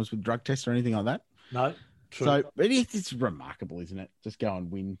dramas with drug tests or anything like that. No, true. So it's remarkable, isn't it? Just go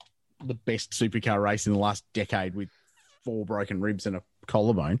and win the best supercar race in the last decade with 4 broken ribs and a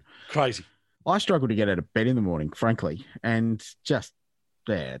collarbone. Crazy. I struggle to get out of bed in the morning, frankly, and just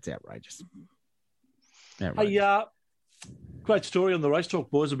it's outrageous. Hey, great story on the Race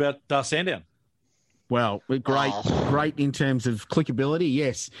Talk, boys, about Sandown. Well, great in terms of clickability,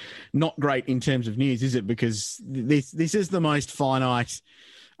 yes. Not great in terms of news, is it? Because this is the most finite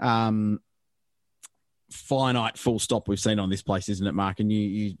full stop we've seen on this place, isn't it, Mark? And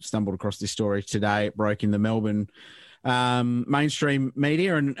you stumbled across this story today. It broke in the Melbourne mainstream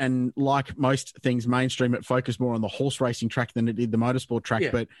media, and like most things mainstream, it focused more on the horse racing track than it did the motorsport track.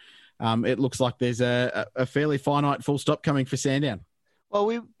 Yeah. But it looks like there's a fairly finite full stop coming for Sandown. Well,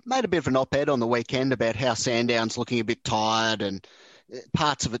 we made a bit of an op-ed on the weekend about how Sandown's looking a bit tired and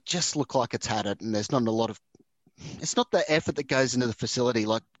parts of it just look like it's had it, and there's not a lot of – it's not the effort that goes into the facility.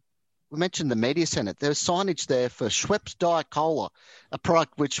 Like we mentioned the media centre, there was signage there for Schweppes Diet Cola, a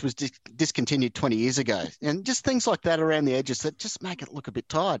product which was discontinued 20 years ago, and just things like that around the edges that just make it look a bit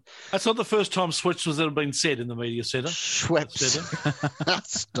tired. That's not the first time Schweppes has ever been said in the media centre. Schweppes.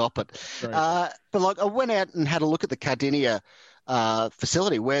 Stop it. But I went out and had a look at the Cardinia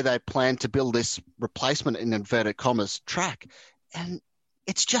facility where they plan to build this replacement, in inverted commas, track. And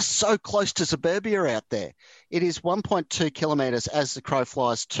it's just so close to suburbia out there. It is 1.2 kilometres as the crow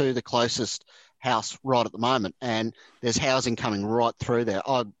flies to the closest house right at the moment. And there's housing coming right through there.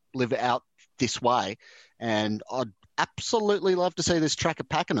 I live out this way and I'd absolutely love to see this track at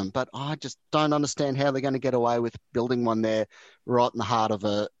Pakenham, but I just don't understand how they're going to get away with building one there right in the heart of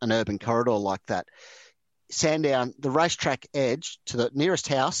an urban corridor like that. Sandown, the racetrack edge to the nearest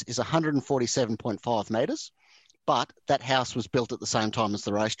house is 147.5 metres, but that house was built at the same time as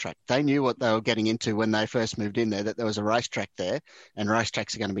the racetrack. They knew what they were getting into when they first moved in there, that there was a racetrack there, and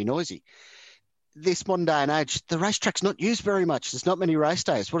racetracks are going to be noisy. This modern day and age, the racetrack's not used very much. There's not many race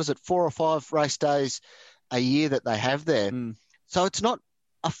days. What is it, 4 or 5 race days a year that they have there? So it's not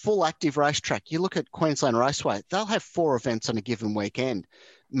a full active racetrack. You look at Queensland Raceway, they'll have 4 events on a given weekend,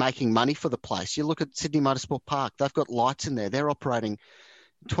 making money for the place. You look at Sydney Motorsport Park, they've got lights in there. They're operating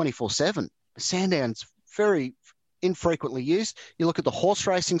 24/7. Sandown's very infrequently used. You look at the horse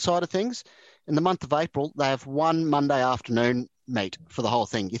racing side of things. In the month of April, they have 1 Monday afternoon meet for the whole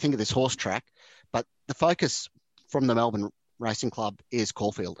thing. You think of this horse track, but the focus from the Melbourne Racing Club is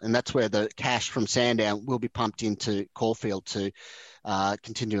Caulfield, and that's where the cash from Sandown will be pumped into Caulfield to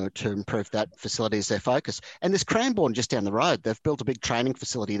continue to improve that facility as their focus. And there's Cranbourne just down the road. They've built a big training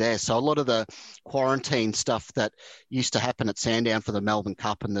facility there. So a lot of the quarantine stuff that used to happen at Sandown for the Melbourne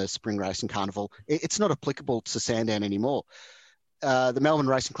Cup and the Spring Racing Carnival, it's not applicable to Sandown anymore. The Melbourne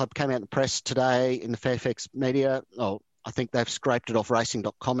Racing Club came out in the press today in the Fairfax media. I think they've scraped it off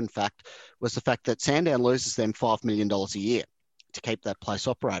racing.com, in fact, was the fact that Sandown loses them $5 million a year to keep that place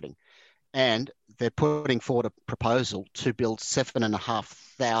operating. And they're putting forward a proposal to build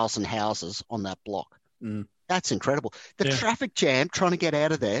 7,500 houses on that block. That's incredible. The traffic jam trying to get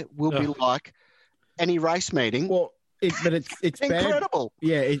out of there will be like any race meeting. Well, but it's incredible. Bad.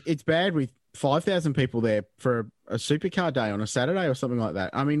 Yeah, it's bad with 5,000 people there for a supercar day on a Saturday or something like that.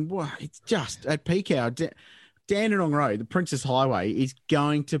 I mean, it's just at peak hour. Dandenong Road, the Princess Highway, is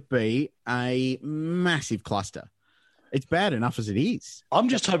going to be a massive cluster. It's bad enough as it is. I'm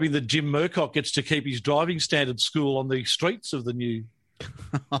just hoping that Jim Murcock gets to keep his driving standard school on the streets of the new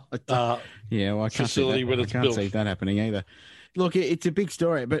I can't facility when it's built. I can't see that happening either. Look, it's a big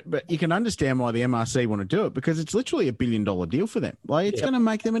story, but you can understand why the MRC want to do it because it's literally $1 billion deal for them. Like, it's going to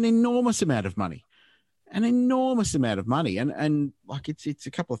make them an enormous amount of money. And like it's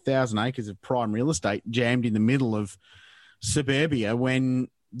a couple of thousand acres of prime real estate jammed in the middle of suburbia when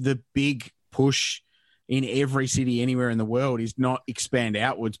the big push in every city anywhere in the world is not expand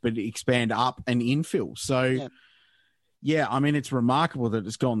outwards, but expand up and infill. So, yeah, I mean, it's remarkable that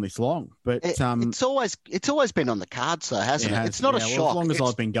it's gone this long. But it's always been on the cards, though, hasn't it? It's not a shock. As long as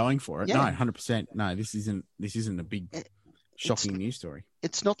I've been going for it, no, 100%. No, this isn't a big shocking news story.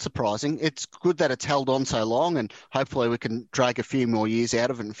 It's not surprising. It's good that it's held on so long, and hopefully we can drag a few more years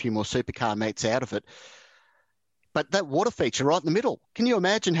out of it and a few more supercar meets out of it. But that water feature right in the middle, can you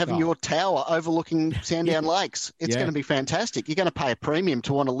imagine having your tower overlooking Sandown Lakes? It's going to be fantastic. You're going to pay a premium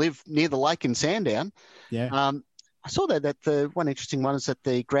to want to live near the lake in Sandown. Yeah. I saw that the one interesting one is that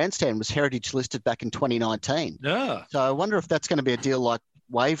the grandstand was heritage listed back in 2019. Yeah. So I wonder if that's going to be a deal like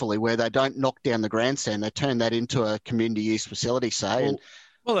Waverley, where they don't knock down the grandstand, they turn that into a community use facility, say.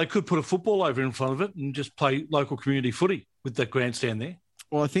 Well, they could put a football over in front of it and just play local community footy with that grandstand there.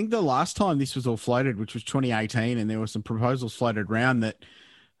 Well, I think the last time this was all floated, which was 2018, and there were some proposals floated around that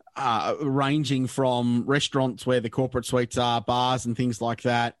ranging from restaurants where the corporate suites are, bars and things like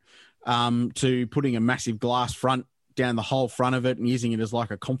that, to putting a massive glass front down the whole front of it and using it as like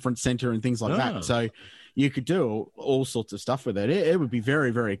a conference center and things like that. So you could do all sorts of stuff with it. It would be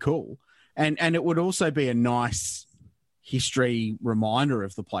very, very cool. And it would also be a nice history reminder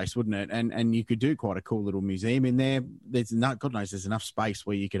of the place, wouldn't it? And you could do quite a cool little museum in there. God knows there's enough space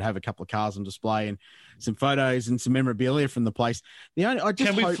where you could have a couple of cars on display and some photos and some memorabilia from the place.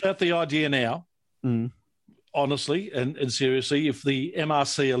 Can we float the idea now? Honestly and seriously, if the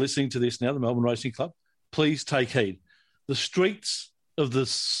MRC are listening to this now, the Melbourne Racing Club, please take heed. The streets of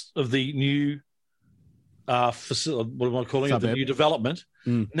the new facility, what am I calling it? The new development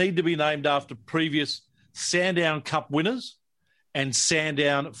need to be named after previous Sandown Cup winners and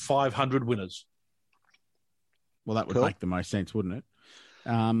Sandown 500 winners. Well, that would make the most sense, wouldn't it?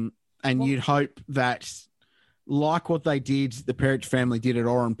 And you'd hope that, like what they did, the Perich family did at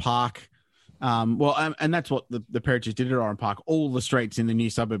Oran Park. And that's what the Periches did at Oran Park. All the streets in the new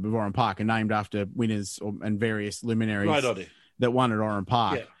suburb of Oran Park are named after winners and various luminaries that won at Oran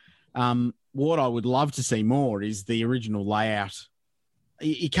Park. Yeah. What I would love to see more is the original layout.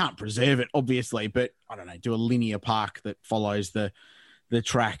 You can't preserve it, obviously, but I don't know, do a linear park that follows the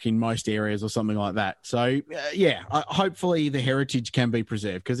track in most areas or something like that. So, hopefully the heritage can be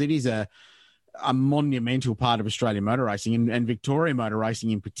preserved because it is a monumental part of Australian motor racing and Victoria motor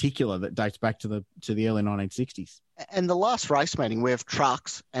racing in particular that dates back to the early 1960s. And the last race meeting, we have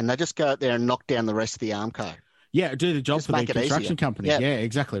trucks and they just go out there and knock down the rest of the Armco. Yeah, do the job just for the construction company. Yeah,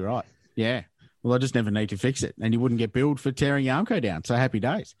 exactly right. Yeah. Well, I just never need to fix it, and you wouldn't get billed for tearing your Armco down. So happy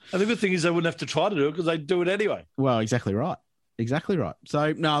days. And the good thing is they wouldn't have to try to do it because they'd do it anyway. Well, exactly right. Exactly right.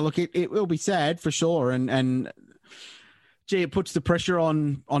 So, no, look, it will be sad for sure. And gee, it puts the pressure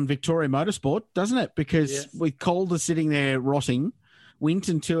on Victoria Motorsport, doesn't it? Because with Calder sitting there rotting,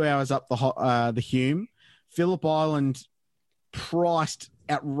 Winton 2 hours up the Hume, Phillip Island priced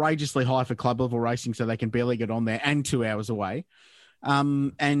outrageously high for club level racing so they can barely get on there and 2 hours away.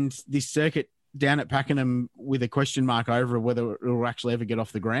 And this circuit down at Pakenham with a question mark over whether it will actually ever get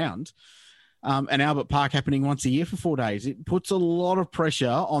off the ground. And Albert Park happening once a year for 4 days. It puts a lot of pressure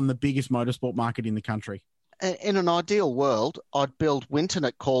on the biggest motorsport market in the country. In an ideal world, I'd build Winton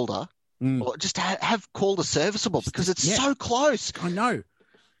at Calder or just have Calder serviceable because it's so close. I know.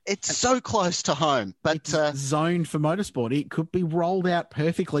 It's so close to home. But it's zoned for motorsport. It could be rolled out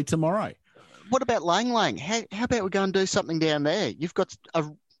perfectly tomorrow. What about Lang Lang? How about we go and do something down there? You've got a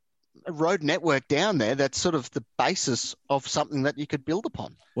road network down there that's sort of the basis of something that you could build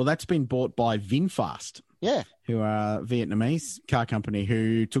upon. Well, that's been bought by VinFast. Yeah. Who are a Vietnamese car company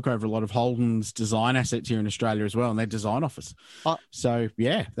who took over a lot of Holden's design assets here in Australia as well and their design office. So,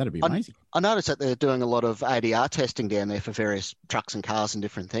 yeah, that'd be amazing. I noticed that they're doing a lot of ADR testing down there for various trucks and cars and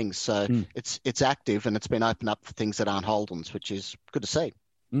different things. So it's active and it's been opened up for things that aren't Holden's, which is good to see.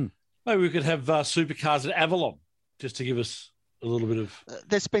 Maybe we could have supercars at Avalon just to give us a little bit of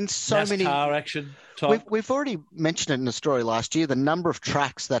there's been so NASCAR many action type. We've already mentioned it in the story last year, the number of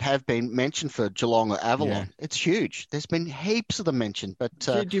tracks that have been mentioned for Geelong or Avalon. It's huge. There's been heaps of them mentioned. But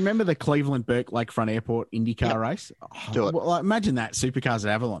do you remember the Cleveland Burke Lakefront Airport IndyCar race? Do it. Well, imagine that, supercars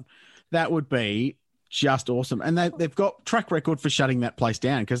at Avalon. That would be just awesome. And they've got track record for shutting that place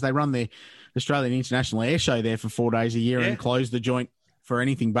down because they run the Australian International Air Show there for 4 days a year and close the joint for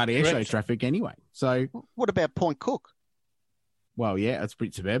anything but air show traffic anyway. So what about Point Cook? Well, yeah, it's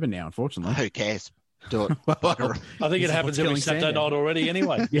pretty suburban now, unfortunately. Who cares? do it. Well, I think it happens every Saturday night already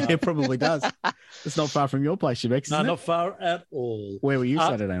anyway. Yeah, it probably does. It's not far from your place, Shebex, No, isn't not it? far at all. Where were you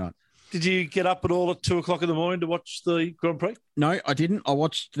Saturday night? Did you get up at all at 2 o'clock in the morning to watch the Grand Prix? No, I didn't. I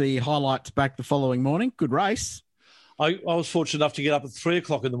watched the highlights back the following morning. Good race. I was fortunate enough to get up at 3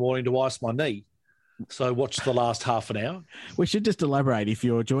 o'clock in the morning to ice my knee. So I watched the last half an hour. We should just elaborate if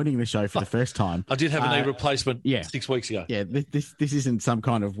you're joining the show for the first time. I did have a knee replacement 6 weeks ago. Yeah, this isn't some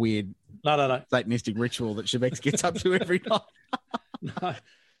kind of weird No. Satanistic ritual that Shebex gets up to every night.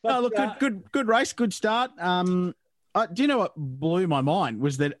 No. Look, good race, good start. Do you know what blew my mind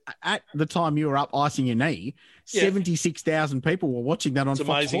was that at the time you were up icing your knee, 76,000 people were watching that on Fox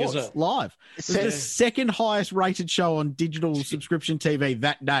amazing, Sports isn't it? live. It was the second highest rated show on digital subscription TV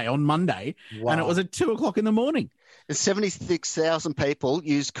that day on Monday, and it was at 2 o'clock in the morning. 76,000 people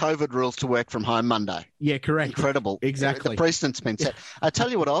used COVID rules to work from home Monday. Yeah, correct. Incredible. Exactly. The precedent's been set. I tell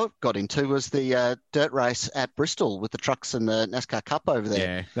you what I got into was the dirt race at Bristol with the trucks and the NASCAR Cup over there.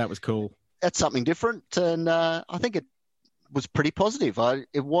 Yeah, that was cool. That's something different, and I think it was pretty positive.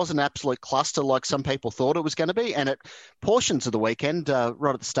 It was an absolute cluster like some people thought it was going to be, and at portions of the weekend,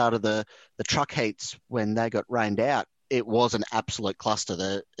 right at the start of the truck heats when they got rained out, it was an absolute cluster.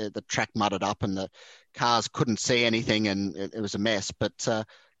 The track mudded up and the cars couldn't see anything, and it was a mess. But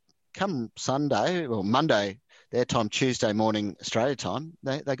come Monday, their time, Tuesday morning Australia time,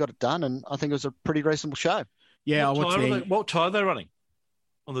 they got it done, and I think it was a pretty reasonable show. Yeah, what tyre are they running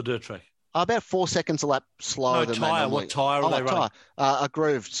on the dirt track? About 4 seconds a lap slower than tyre. What tyre are they running? A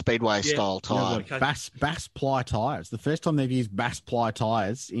Groove Speedway style tyre. Okay. Bass Ply tyres. The first time they've used Bass Ply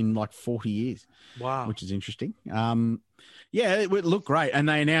tyres in like 40 years. Wow. Which is interesting. Yeah, it would look great. And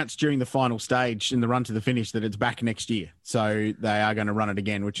they announced during the final stage in the run to the finish that it's back next year. So they are going to run it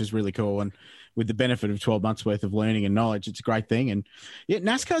again, which is really cool. And with the benefit of 12 months worth of learning and knowledge, it's a great thing. And yeah,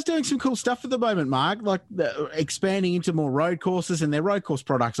 NASCAR's doing some cool stuff at the moment, Mark, like expanding into more road courses, and their road course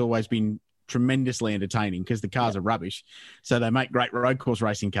product's always been tremendously entertaining because the cars are rubbish. So they make great road course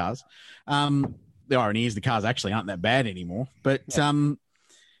racing cars. The irony is the cars actually aren't that bad anymore. But and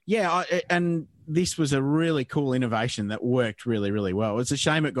this was a really cool innovation that worked really, really well. It's a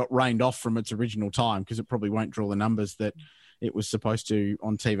shame it got rained off from its original time because it probably won't draw the numbers that it was supposed to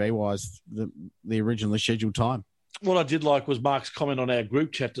on TV-wise, the originally scheduled time. What I did like was Mark's comment on our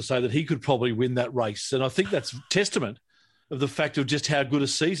group chat to say that he could probably win that race. And I think that's testament of the fact of just how good a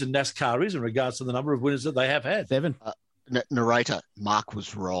season NASCAR is in regards to the number of winners that they have had. 7. Narrator, Mark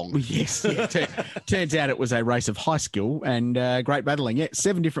was wrong. Yes. Yeah, turns out it was a race of high skill and great battling. Yeah,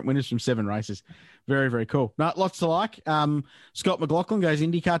 7 different winners from 7 races. Very, very cool. No, lots to like. Scott McLaughlin goes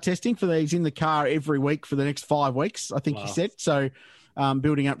IndyCar testing he's in the car every week for the next 5 weeks, I think he said. So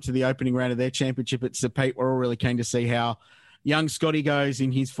building up to the opening round of their championship at St. Pete, we're all really keen to see how young Scotty goes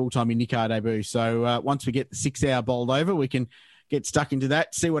in his full-time IndyCar debut. So once we get the 6 hour bowled over, we can get stuck into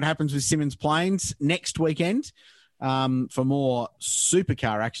that, see what happens with Simmons Plains next weekend. For more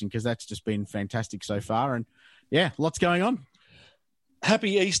supercar action, because that's just been fantastic so far. And yeah, lots going on.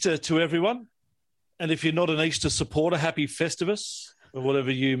 Happy Easter to everyone. And if you're not an Easter supporter, happy Festivus, or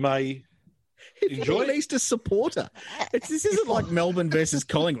whatever you may enjoy. You're an Easter supporter. This isn't like Melbourne versus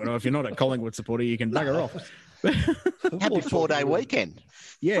Collingwood. Or if you're not a Collingwood supporter, you can bugger off. Happy 4-day weekend.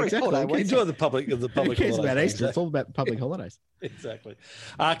 Yeah, exactly. Enjoy the public Who cares about Easter? It's all about the public holidays. Exactly.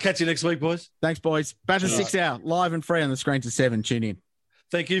 Catch you next week, boys. Thanks, boys. Bathurst 6 hour, live and free on the screen to 7. Tune in.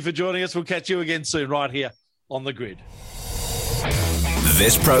 Thank you for joining us. We'll catch you again soon right here on The Grid.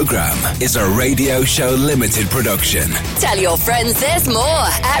 This program is a Radio Show Limited production. Tell your friends there's more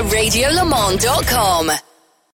at radiolemans.com.